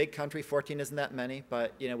big country, 14 isn't that many,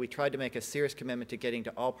 but we tried to make a serious commitment to getting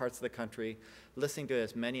to all parts of the country, listening to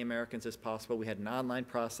as many Americans as possible. We had an online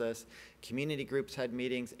process, community groups had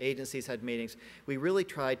meetings, agencies had meetings. We really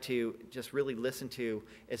tried to just really listen to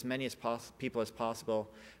as many people as possible,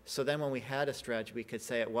 so then when we had a strategy, we could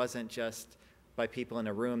say it wasn't just by people in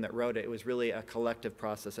a room that wrote it, it was really a collective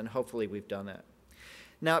process, and hopefully we've done that.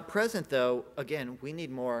 Now, at present, though, again, we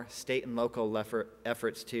need more state and local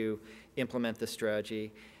efforts to implement the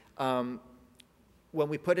strategy. When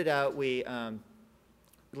we put it out, we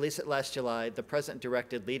released it last July. The President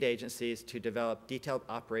directed lead agencies to develop detailed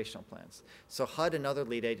operational plans. So HUD and other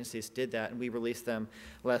lead agencies did that, and we released them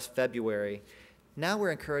last February. Now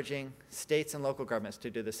we're encouraging states and local governments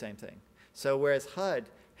to do the same thing. So whereas HUD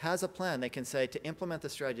has a plan, they can say, to implement the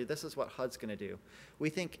strategy, this is what HUD's going to do. We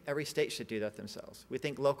think every state should do that themselves. We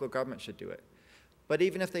think local government should do it. But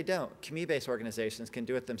even if they don't, community-based organizations can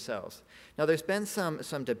do it themselves. Now, there's been some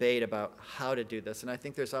debate about how to do this, and I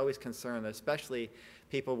think there's always concern, especially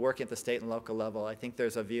people working at the state and local level. I think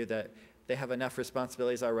there's a view that they have enough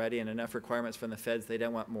responsibilities already and enough requirements from the feds, they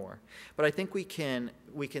don't want more. But I think we can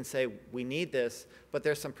say we need this, but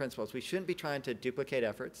there's some principles. We shouldn't be trying to duplicate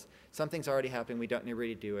efforts. Something's already happening, we don't need to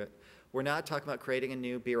redo it. We're not talking about creating a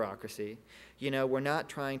new bureaucracy. You know, we're not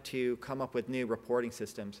trying to come up with new reporting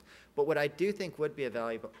systems. But what I do think would be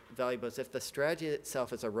valuable is if the strategy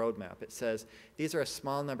itself is a roadmap. It says, these are a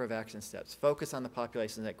small number of action steps. Focus on the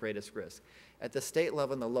populations at greatest risk. At the state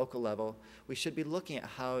level and the local level, we should be looking at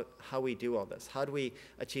how we do all this. How do we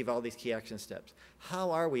achieve all these key action steps?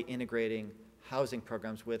 How are we integrating housing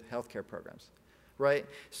programs with healthcare programs? Right?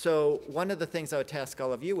 So one of the things I would task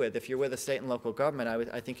all of you with, if you're with a state and local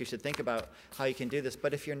government, I think you should think about how you can do this.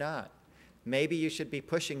 But if you're not, maybe you should be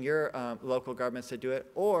pushing your local governments to do it,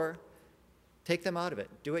 or take them out of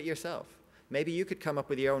it. Do it yourself. Maybe you could come up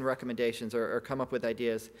with your own recommendations or come up with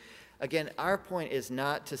ideas. Again, our point is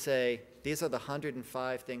not to say, these are the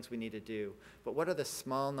 105 things we need to do, but what are the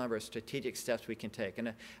small number of strategic steps we can take?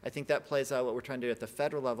 And I think that plays out what we're trying to do at the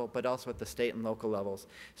federal level, but also at the state and local levels.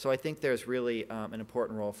 So I think there's really an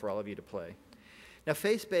important role for all of you to play. Now,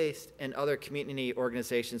 faith-based and other community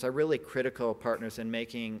organizations are really critical partners in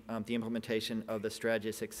making the implementation of the strategy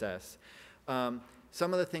a success.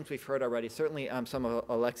 Some of the things we've heard already, certainly some of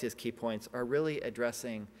Alexia's key points, are really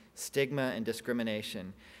addressing stigma and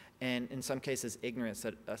discrimination, and in some cases, ignorance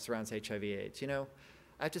that surrounds HIV/AIDS. You know,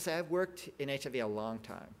 I have to say, I've worked in HIV a long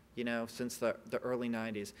time, you know, since the early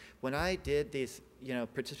 90s. When I did these, you know,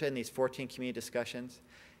 participate in these 14 community discussions,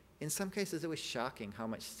 in some cases, it was shocking how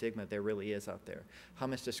much stigma there really is out there, how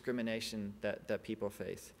much discrimination that people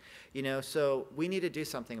face. You know, so we need to do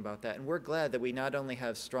something about that, and we're glad that we not only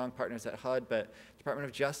have strong partners at HUD, but Department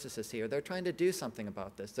of Justice is here. They're trying to do something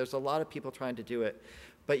about this. There's a lot of people trying to do it,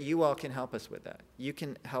 but you all can help us with that. You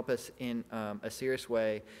can help us in a serious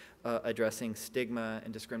way addressing stigma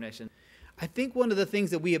and discrimination. I think one of the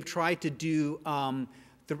things that we have tried to do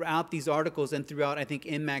throughout these articles and throughout, I think,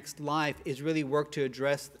 MMAC's life is really work to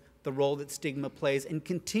address the role that stigma plays and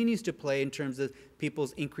continues to play in terms of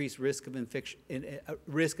people's increased risk of infection,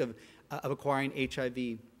 risk of acquiring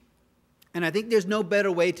HIV. And I think there's no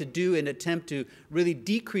better way to do an attempt to really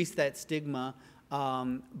decrease that stigma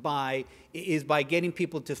by getting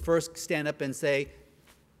people to first stand up and say,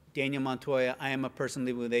 Daniel Montoya, I am a person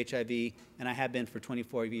living with HIV, and I have been for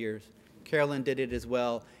 24 years. Carolyn did it as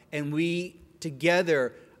well. And we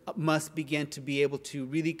together must begin to be able to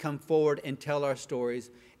really come forward and tell our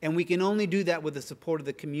stories. And we can only do that with the support of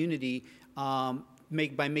the community by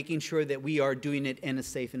making sure that we are doing it in a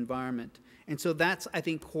safe environment. And so that's, I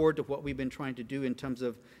think, core to what we've been trying to do in terms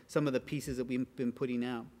of some of the pieces that we've been putting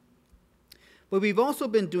out. But we've also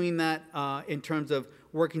been doing that in terms of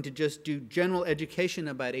working to just do general education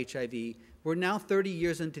about HIV. We're now 30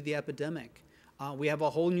 years into the epidemic. We have a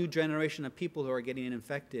whole new generation of people who are getting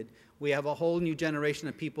infected. We have a whole new generation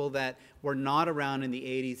of people that were not around in the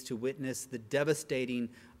 80s to witness the devastating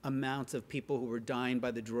amounts of people who were dying by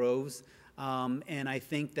the droves. And I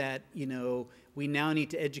think that, you know, we now need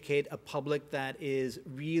to educate a public that is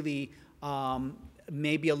really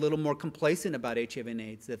maybe a little more complacent about HIV and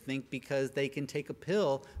AIDS, that think because they can take a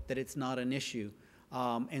pill that it's not an issue.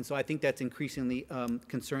 And so I think that's increasingly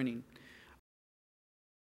concerning.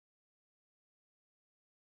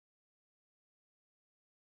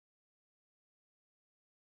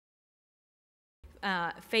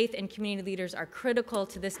 Faith and community leaders are critical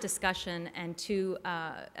to this discussion and to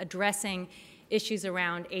addressing issues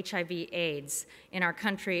around HIV/AIDS in our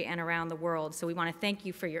country and around the world. So we want to thank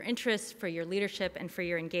you for your interest, for your leadership, and for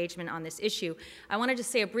your engagement on this issue. I wanted to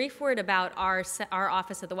say a brief word about our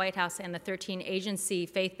office at the White House and the 13 agency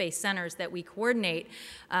faith-based centers that we coordinate.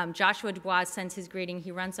 Joshua Dubois sends his greeting.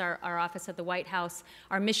 He runs our office at the White House.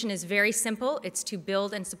 Our mission is very simple. It's to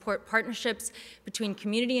build and support partnerships between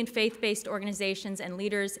community and faith-based organizations and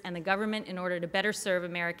leaders and the government in order to better serve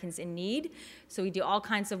Americans in need. So we do all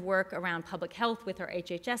kinds of work around public health with our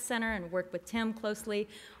HHS Center and work with Tim closely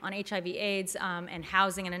on HIV/AIDS and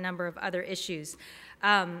housing and a number of other issues.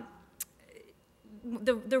 The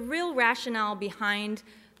real rationale behind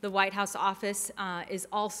the White House office is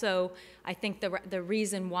also, I think, the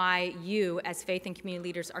reason why you, as faith and community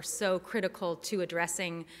leaders, are so critical to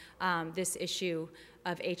addressing this issue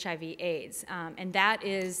of HIV/AIDS. And that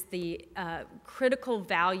is the critical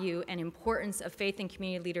value and importance of faith and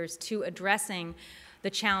community leaders to addressing the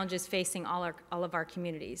challenges facing all of our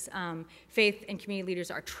communities. Faith and community leaders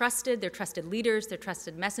are trusted. They're trusted leaders. They're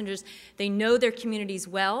trusted messengers. They know their communities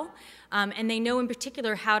well, and they know in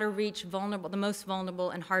particular how to reach the most vulnerable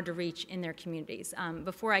and hard to reach in their communities.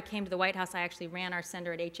 Before I came to the White House, I actually ran our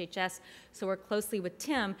center at HHS, so worked closely with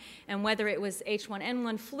Tim, and whether it was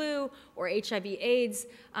H1N1 flu or HIV/AIDS,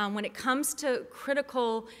 when it comes to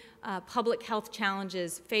critical public health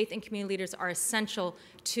challenges, faith and community leaders are essential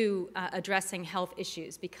to addressing health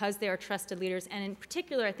issues because they are trusted leaders, and in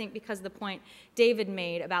particular, I think because of the point David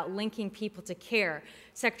made about linking people to care.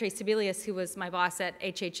 Secretary Sebelius, who was my boss at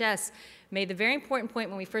HHS, made the very important point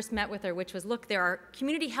when we first met with her, which was, look, there are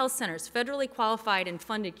community health centers, federally qualified and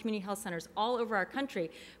funded community health centers all over our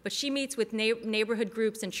country, but she meets with neighborhood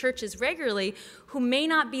groups and churches regularly who may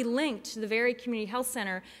not be linked to the very community health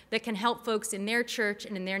center that can help folks in their church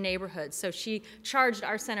and in their neighborhoods. So she charged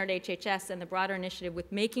our center at HHS and the broader initiative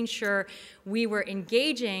with making sure we were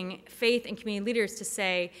engaging faith and community leaders to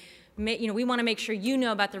say, we want to make sure you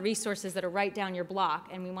know about the resources that are right down your block,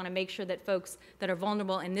 and we want to make sure that folks that are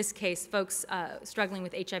vulnerable, in this case, folks struggling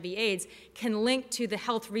with HIV/AIDS, can link to the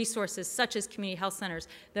health resources such as community health centers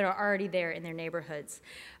that are already there in their neighborhoods.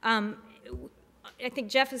 I think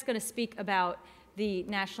Jeff is going to speak about the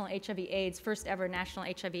National HIV/AIDS, first ever National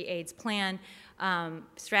HIV/AIDS plan,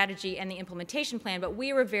 strategy, and the implementation plan, but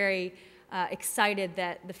we were very excited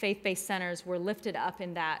that the faith-based centers were lifted up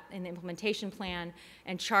in the implementation plan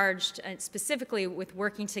and charged specifically with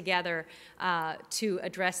working together to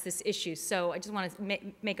address this issue. So I just want to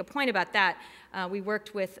make a point about that. We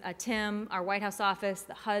worked with Tim, our White House office,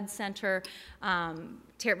 the HUD Center.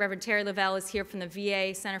 Reverend Terry Lavelle is here from the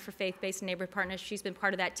VA Center for Faith-Based and Neighborhood Partners. She's been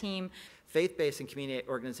part of that team. Faith-based and community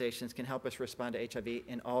organizations can help us respond to HIV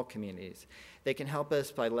in all communities. They can help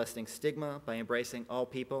us by lessening stigma, by embracing all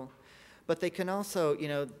people. But they can also,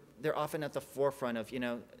 they're often at the forefront of,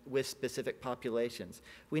 with specific populations.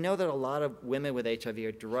 We know that a lot of women with HIV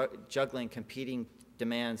are juggling competing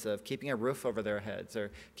demands of keeping a roof over their heads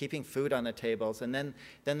or keeping food on the tables, and then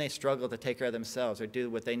they struggle to take care of themselves or do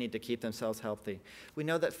what they need to keep themselves healthy. We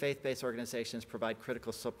know that faith-based organizations provide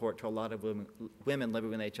critical support to a lot of women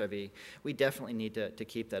living with HIV. We definitely need to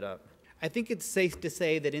keep that up. I think it's safe to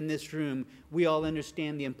say that in this room, we all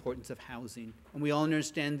understand the importance of housing, and we all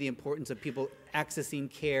understand the importance of people accessing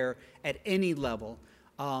care at any level.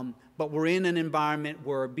 But we're in an environment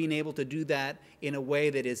where being able to do that in a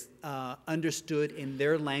way that is understood in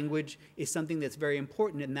their language is something that's very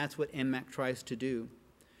important, and that's what MMAC tries to do.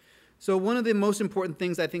 So one of the most important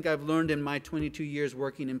things I think I've learned in my 22 years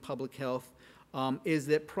working in public health is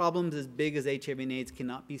that problems as big as HIV and AIDS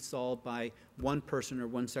cannot be solved by one person or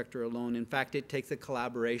one sector alone. In fact, it takes a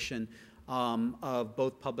collaboration of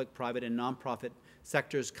both public, private, and nonprofit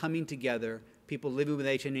sectors coming together, people living with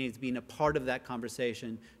HIV and AIDS being a part of that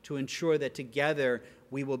conversation to ensure that together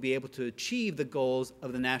we will be able to achieve the goals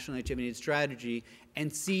of the National HIV and AIDS Strategy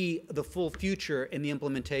and see the full future in the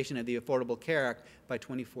implementation of the Affordable Care Act by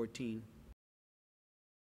 2014.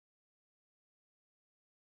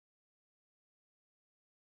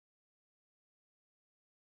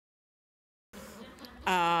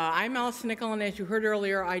 I'm Allison Nat'l, and as you heard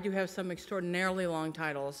earlier, I do have some extraordinarily long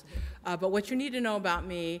titles. But what you need to know about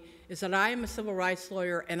me is that I am a civil rights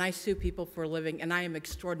lawyer, and I sue people for a living, and I am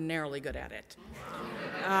extraordinarily good at it.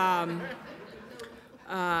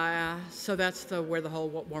 So that's where the whole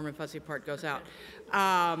warm and fuzzy part goes out.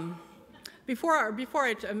 And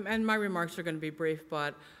my remarks are going to be brief,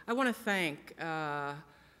 but I want to thank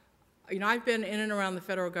I've been in and around the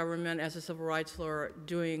federal government as a civil rights lawyer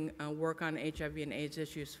doing work on HIV and AIDS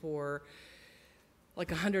issues for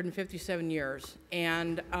like 157 years.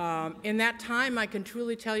 And in that time, I can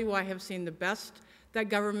truly tell you I have seen the best that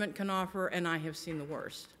government can offer, and I have seen the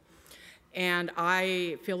worst. And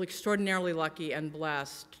I feel extraordinarily lucky and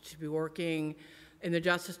blessed to be working in the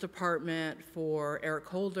Justice Department for Eric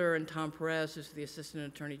Holder and Tom Perez, who's the Assistant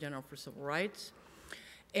Attorney General for Civil Rights,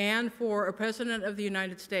 and for a President of the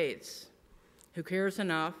United States who cares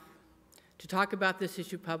enough to talk about this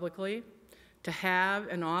issue publicly, to have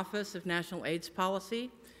an Office of National AIDS Policy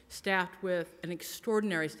staffed with an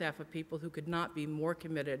extraordinary staff of people who could not be more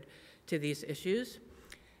committed to these issues,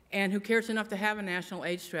 and who cares enough to have a national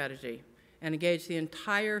AIDS strategy and engage the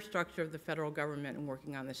entire structure of the federal government in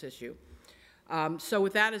working on this issue. So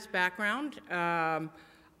with that as background,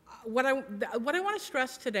 what I want to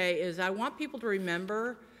stress today is I want people to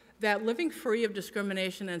remember that living free of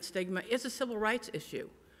discrimination and stigma is a civil rights issue.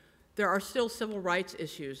 There are still civil rights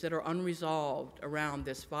issues that are unresolved around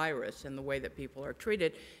this virus and the way that people are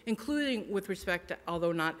treated, including with respect to,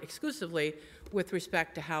 although not exclusively, with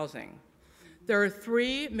respect to housing. There are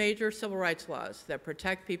 3 major civil rights laws that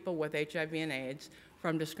protect people with HIV and AIDS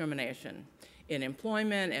from discrimination: in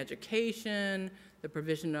employment, education, the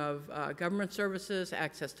provision of government services,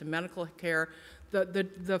 access to medical care,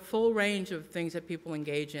 the full range of things that people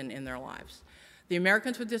engage in their lives. The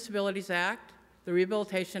Americans with Disabilities Act, the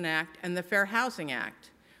Rehabilitation Act, and the Fair Housing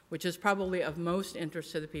Act, which is probably of most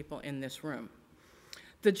interest to the people in this room.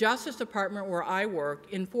 The Justice Department, where I work,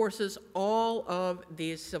 enforces all of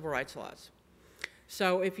these civil rights laws.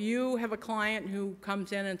 So if you have a client who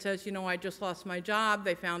comes in and says, you know, I just lost my job,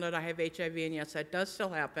 they found out I have HIV, and yes, that does still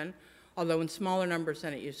happen, although in smaller numbers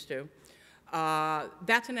than it used to,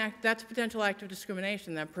 that's a potential act of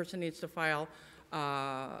discrimination. That person needs to file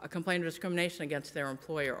a complaint of discrimination against their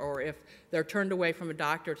employer, or if they're turned away from a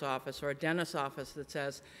doctor's office or a dentist's office that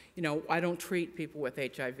says, you know, I don't treat people with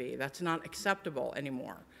HIV. That's not acceptable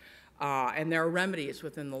anymore. And there are remedies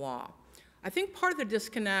within the law. I think part of the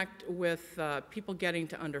disconnect with people getting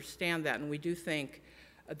to understand that, and we do think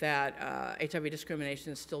that HIV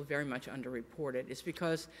discrimination is still very much underreported, is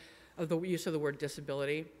because of the use of the word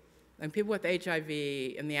disability. And people with HIV,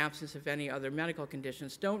 in the absence of any other medical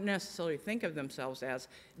conditions, don't necessarily think of themselves as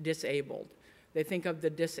disabled. They think of the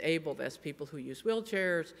disabled as people who use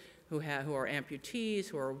wheelchairs, who are amputees,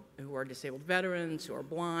 who are disabled veterans, who are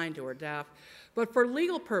blind, who are deaf. But for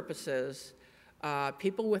legal purposes,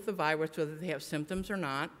 people with the virus, whether they have symptoms or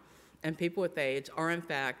not, and people with AIDS are in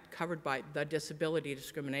fact covered by the disability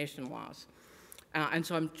discrimination laws. And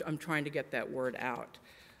so I'm trying to get that word out.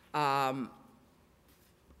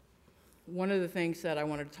 One of the things that I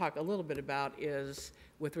wanted to talk a little bit about is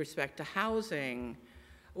with respect to housing.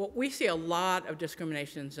 Well, we see a lot of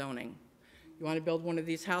discrimination in zoning. You want to build one of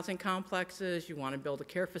these housing complexes, you want to build a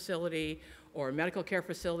care facility or a medical care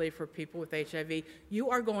facility for people with HIV, you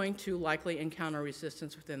are going to likely encounter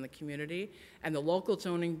resistance within the community, and the local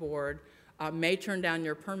zoning board may turn down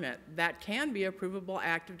your permit. That can be a provable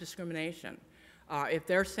act of discrimination. If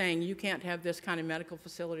they're saying you can't have this kind of medical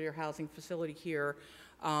facility or housing facility here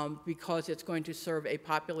because it's going to serve a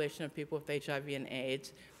population of people with HIV and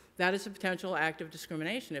AIDS, that is a potential act of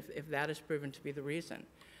discrimination if that is proven to be the reason.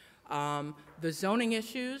 The zoning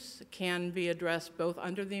issues can be addressed both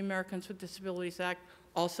under the Americans with Disabilities Act,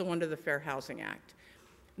 also under the Fair Housing Act.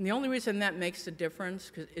 And the only reason that makes a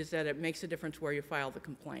difference is that it makes a difference where you file the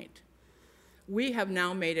complaint. We have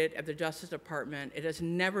now made it at the Justice Department, it has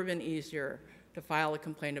never been easier to file a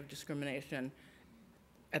complaint of discrimination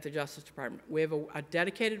at the Justice Department. We have a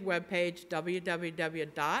dedicated webpage,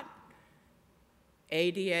 www.ada/AIDS.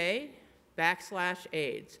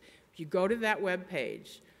 If you go to that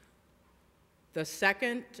webpage, the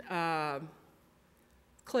second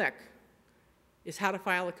click is how to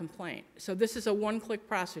file a complaint. So this is a one-click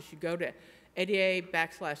process. You go to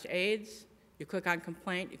ADA/AIDS, you click on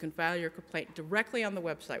complaint, you can file your complaint directly on the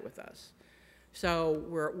website with us. So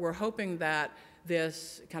we're hoping that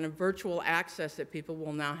this kind of virtual access that people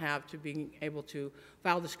will now have to being able to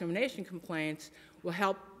file discrimination complaints will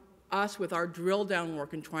help us with our drill down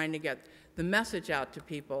work in trying to get the message out to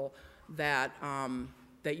people that,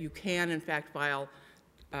 that you can in fact file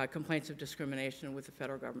complaints of discrimination with the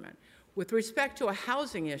federal government. With respect to a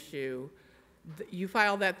housing issue, you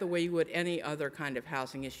file that the way you would any other kind of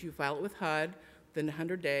housing issue. You file it with HUD within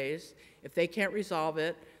 100 days. If they can't resolve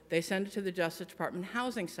it, they send it to the Justice Department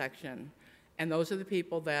housing section. And those are the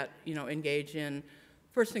people that, you know, engage in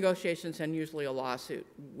first negotiations and usually a lawsuit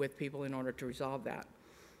with people in order to resolve that.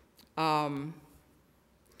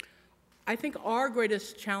 I think our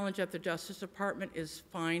greatest challenge at the Justice Department is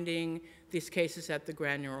finding these cases at the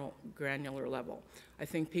granular level. I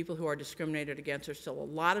think people who are discriminated against, there's still a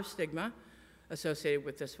lot of stigma associated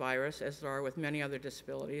with this virus, as there are with many other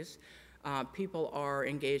disabilities. People are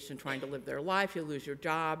engaged in trying to live their life. You lose your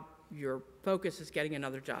job, your focus is getting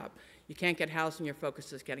another job. You can't get housing, your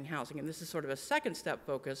focus is getting housing. And this is sort of a second step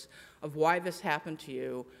focus of why this happened to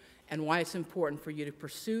you and why it's important for you to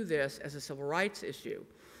pursue this as a civil rights issue.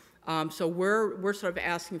 So we're sort of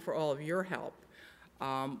asking for all of your help.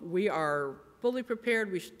 We are fully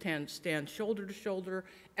prepared. We stand shoulder to shoulder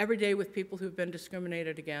every day with people who've been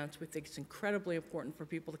discriminated against. We think it's incredibly important for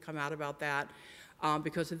people to come out about that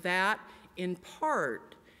because that, in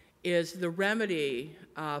part, is the remedy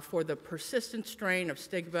for the persistent strain of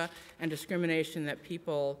stigma and discrimination that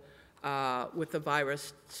people with the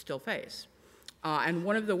virus still face. And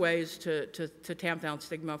one of the ways to tamp down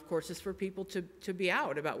stigma, of course, is for people to be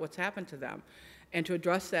out about what's happened to them and to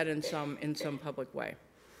address that in some public way.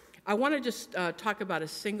 I want to just talk about a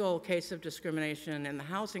single case of discrimination in the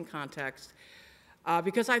housing context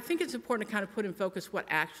because I think it's important to kind of put in focus what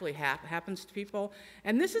actually happens to people.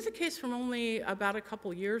 And this is a case from only about a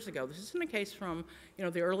couple years ago. This isn't a case from, you know,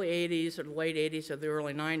 the early 80s or the late 80s or the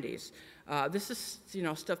early 90s. This is, you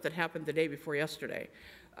know, stuff that happened the day before yesterday.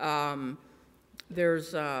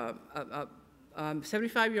 There's a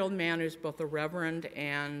 75-year-old man who's both a reverend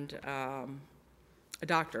and a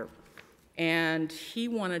doctor. And he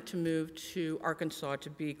wanted to move to Arkansas to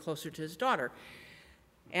be closer to his daughter.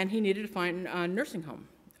 And he needed to find a nursing home.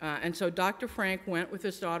 And so Dr. Frank went with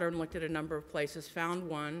his daughter and looked at a number of places, found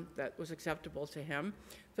one that was acceptable to him,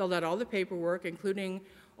 filled out all the paperwork, including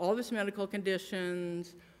all of his medical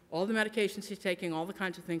conditions, all the medications he's taking, all the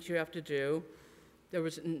kinds of things you have to do. There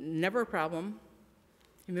was never a problem.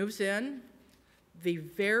 He moves in. The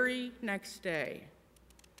very next day,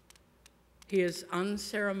 he is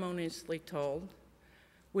unceremoniously told,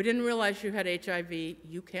 "We didn't realize you had HIV.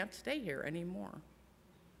 You can't stay here anymore."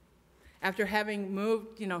 After having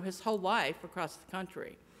moved, his whole life across the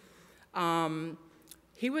country.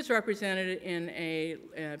 He was represented in a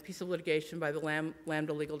piece of litigation by the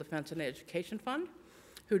Lambda Legal Defense and Education Fund,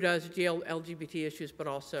 who does deal LGBT issues, but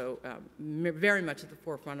also very much at the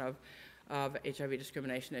forefront of HIV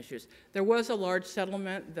discrimination issues. There was a large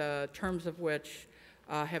settlement, the terms of which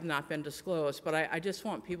have not been disclosed, but I just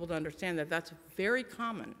want people to understand that that's very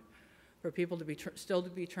common for people to be still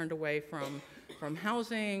to be turned away from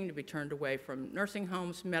housing, to be turned away from nursing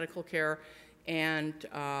homes, medical care, and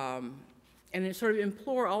sort of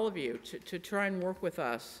implore all of you to try and work with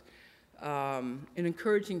us in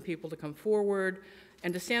encouraging people to come forward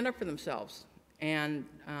and to stand up for themselves. And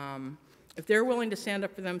if they're willing to stand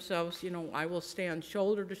up for themselves, I will stand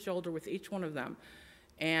shoulder to shoulder with each one of them.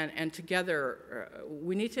 And together,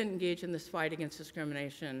 we need to engage in this fight against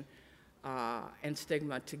discrimination and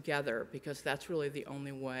stigma together, because that's really the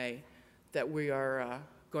only way that we are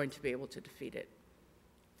going to be able to defeat it.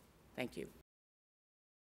 Thank you.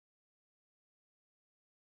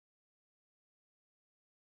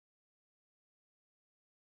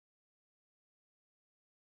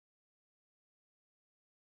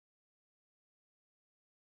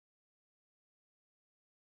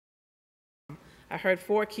 I heard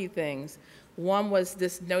 4 key things. One was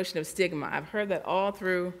this notion of stigma. I've heard that all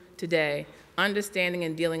through today, understanding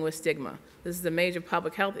and dealing with stigma. This is a major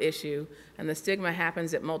public health issue, and the stigma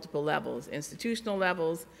happens at multiple levels, institutional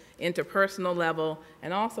levels, interpersonal level,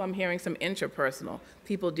 and also I'm hearing some intrapersonal,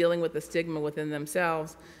 people dealing with the stigma within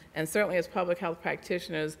themselves. And certainly as public health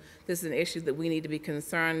practitioners, this is an issue that we need to be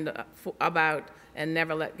concerned about and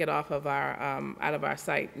never let get off of out of our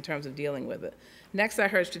sight in terms of dealing with it. Next, I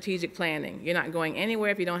heard strategic planning. You're not going anywhere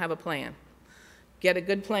if you don't have a plan. Get a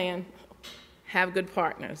good plan, have good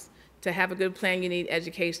partners. To have a good plan, you need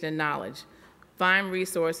education and knowledge. Find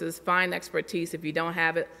resources, find expertise. If you don't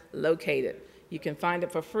have it, locate it. You can find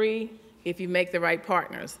it for free if you make the right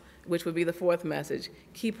partners, which would be the 4th message.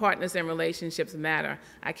 Key partners and relationships matter.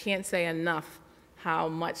 I can't say enough how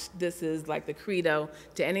much this is like the credo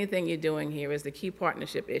to anything you're doing here is the key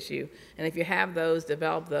partnership issue. And if you have those,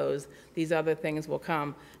 develop those, these other things will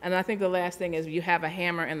come. And I think the last thing is you have a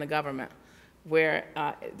hammer in the government where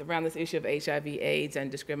around this issue of HIV, AIDS,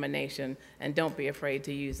 and discrimination, and don't be afraid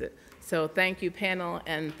to use it. So thank you, panel,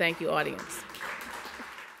 and thank you, audience.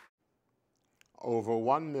 Over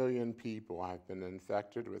 1 million people have been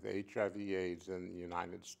infected with HIV/AIDS in the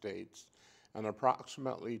United States, and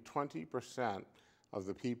approximately 20% of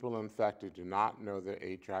the people infected do not know their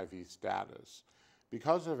HIV status.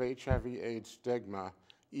 Because of HIV/AIDS stigma,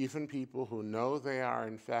 even people who know they are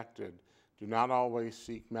infected do not always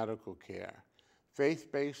seek medical care.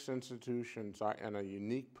 Faith-based institutions are in a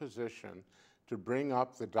unique position to bring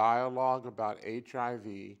up the dialogue about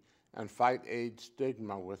HIV and fight AIDS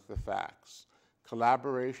stigma with the facts.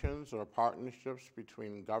 Collaborations or partnerships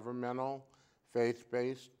between governmental,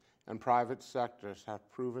 faith-based, and private sectors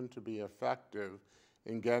have proven to be effective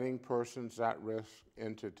in getting persons at risk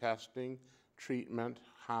into testing, treatment,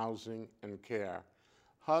 housing, and care.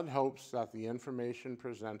 HUD hopes that the information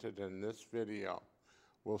presented in this video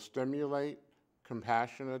will stimulate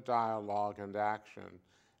compassionate dialogue and action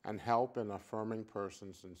and help in affirming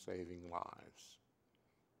persons and saving lives.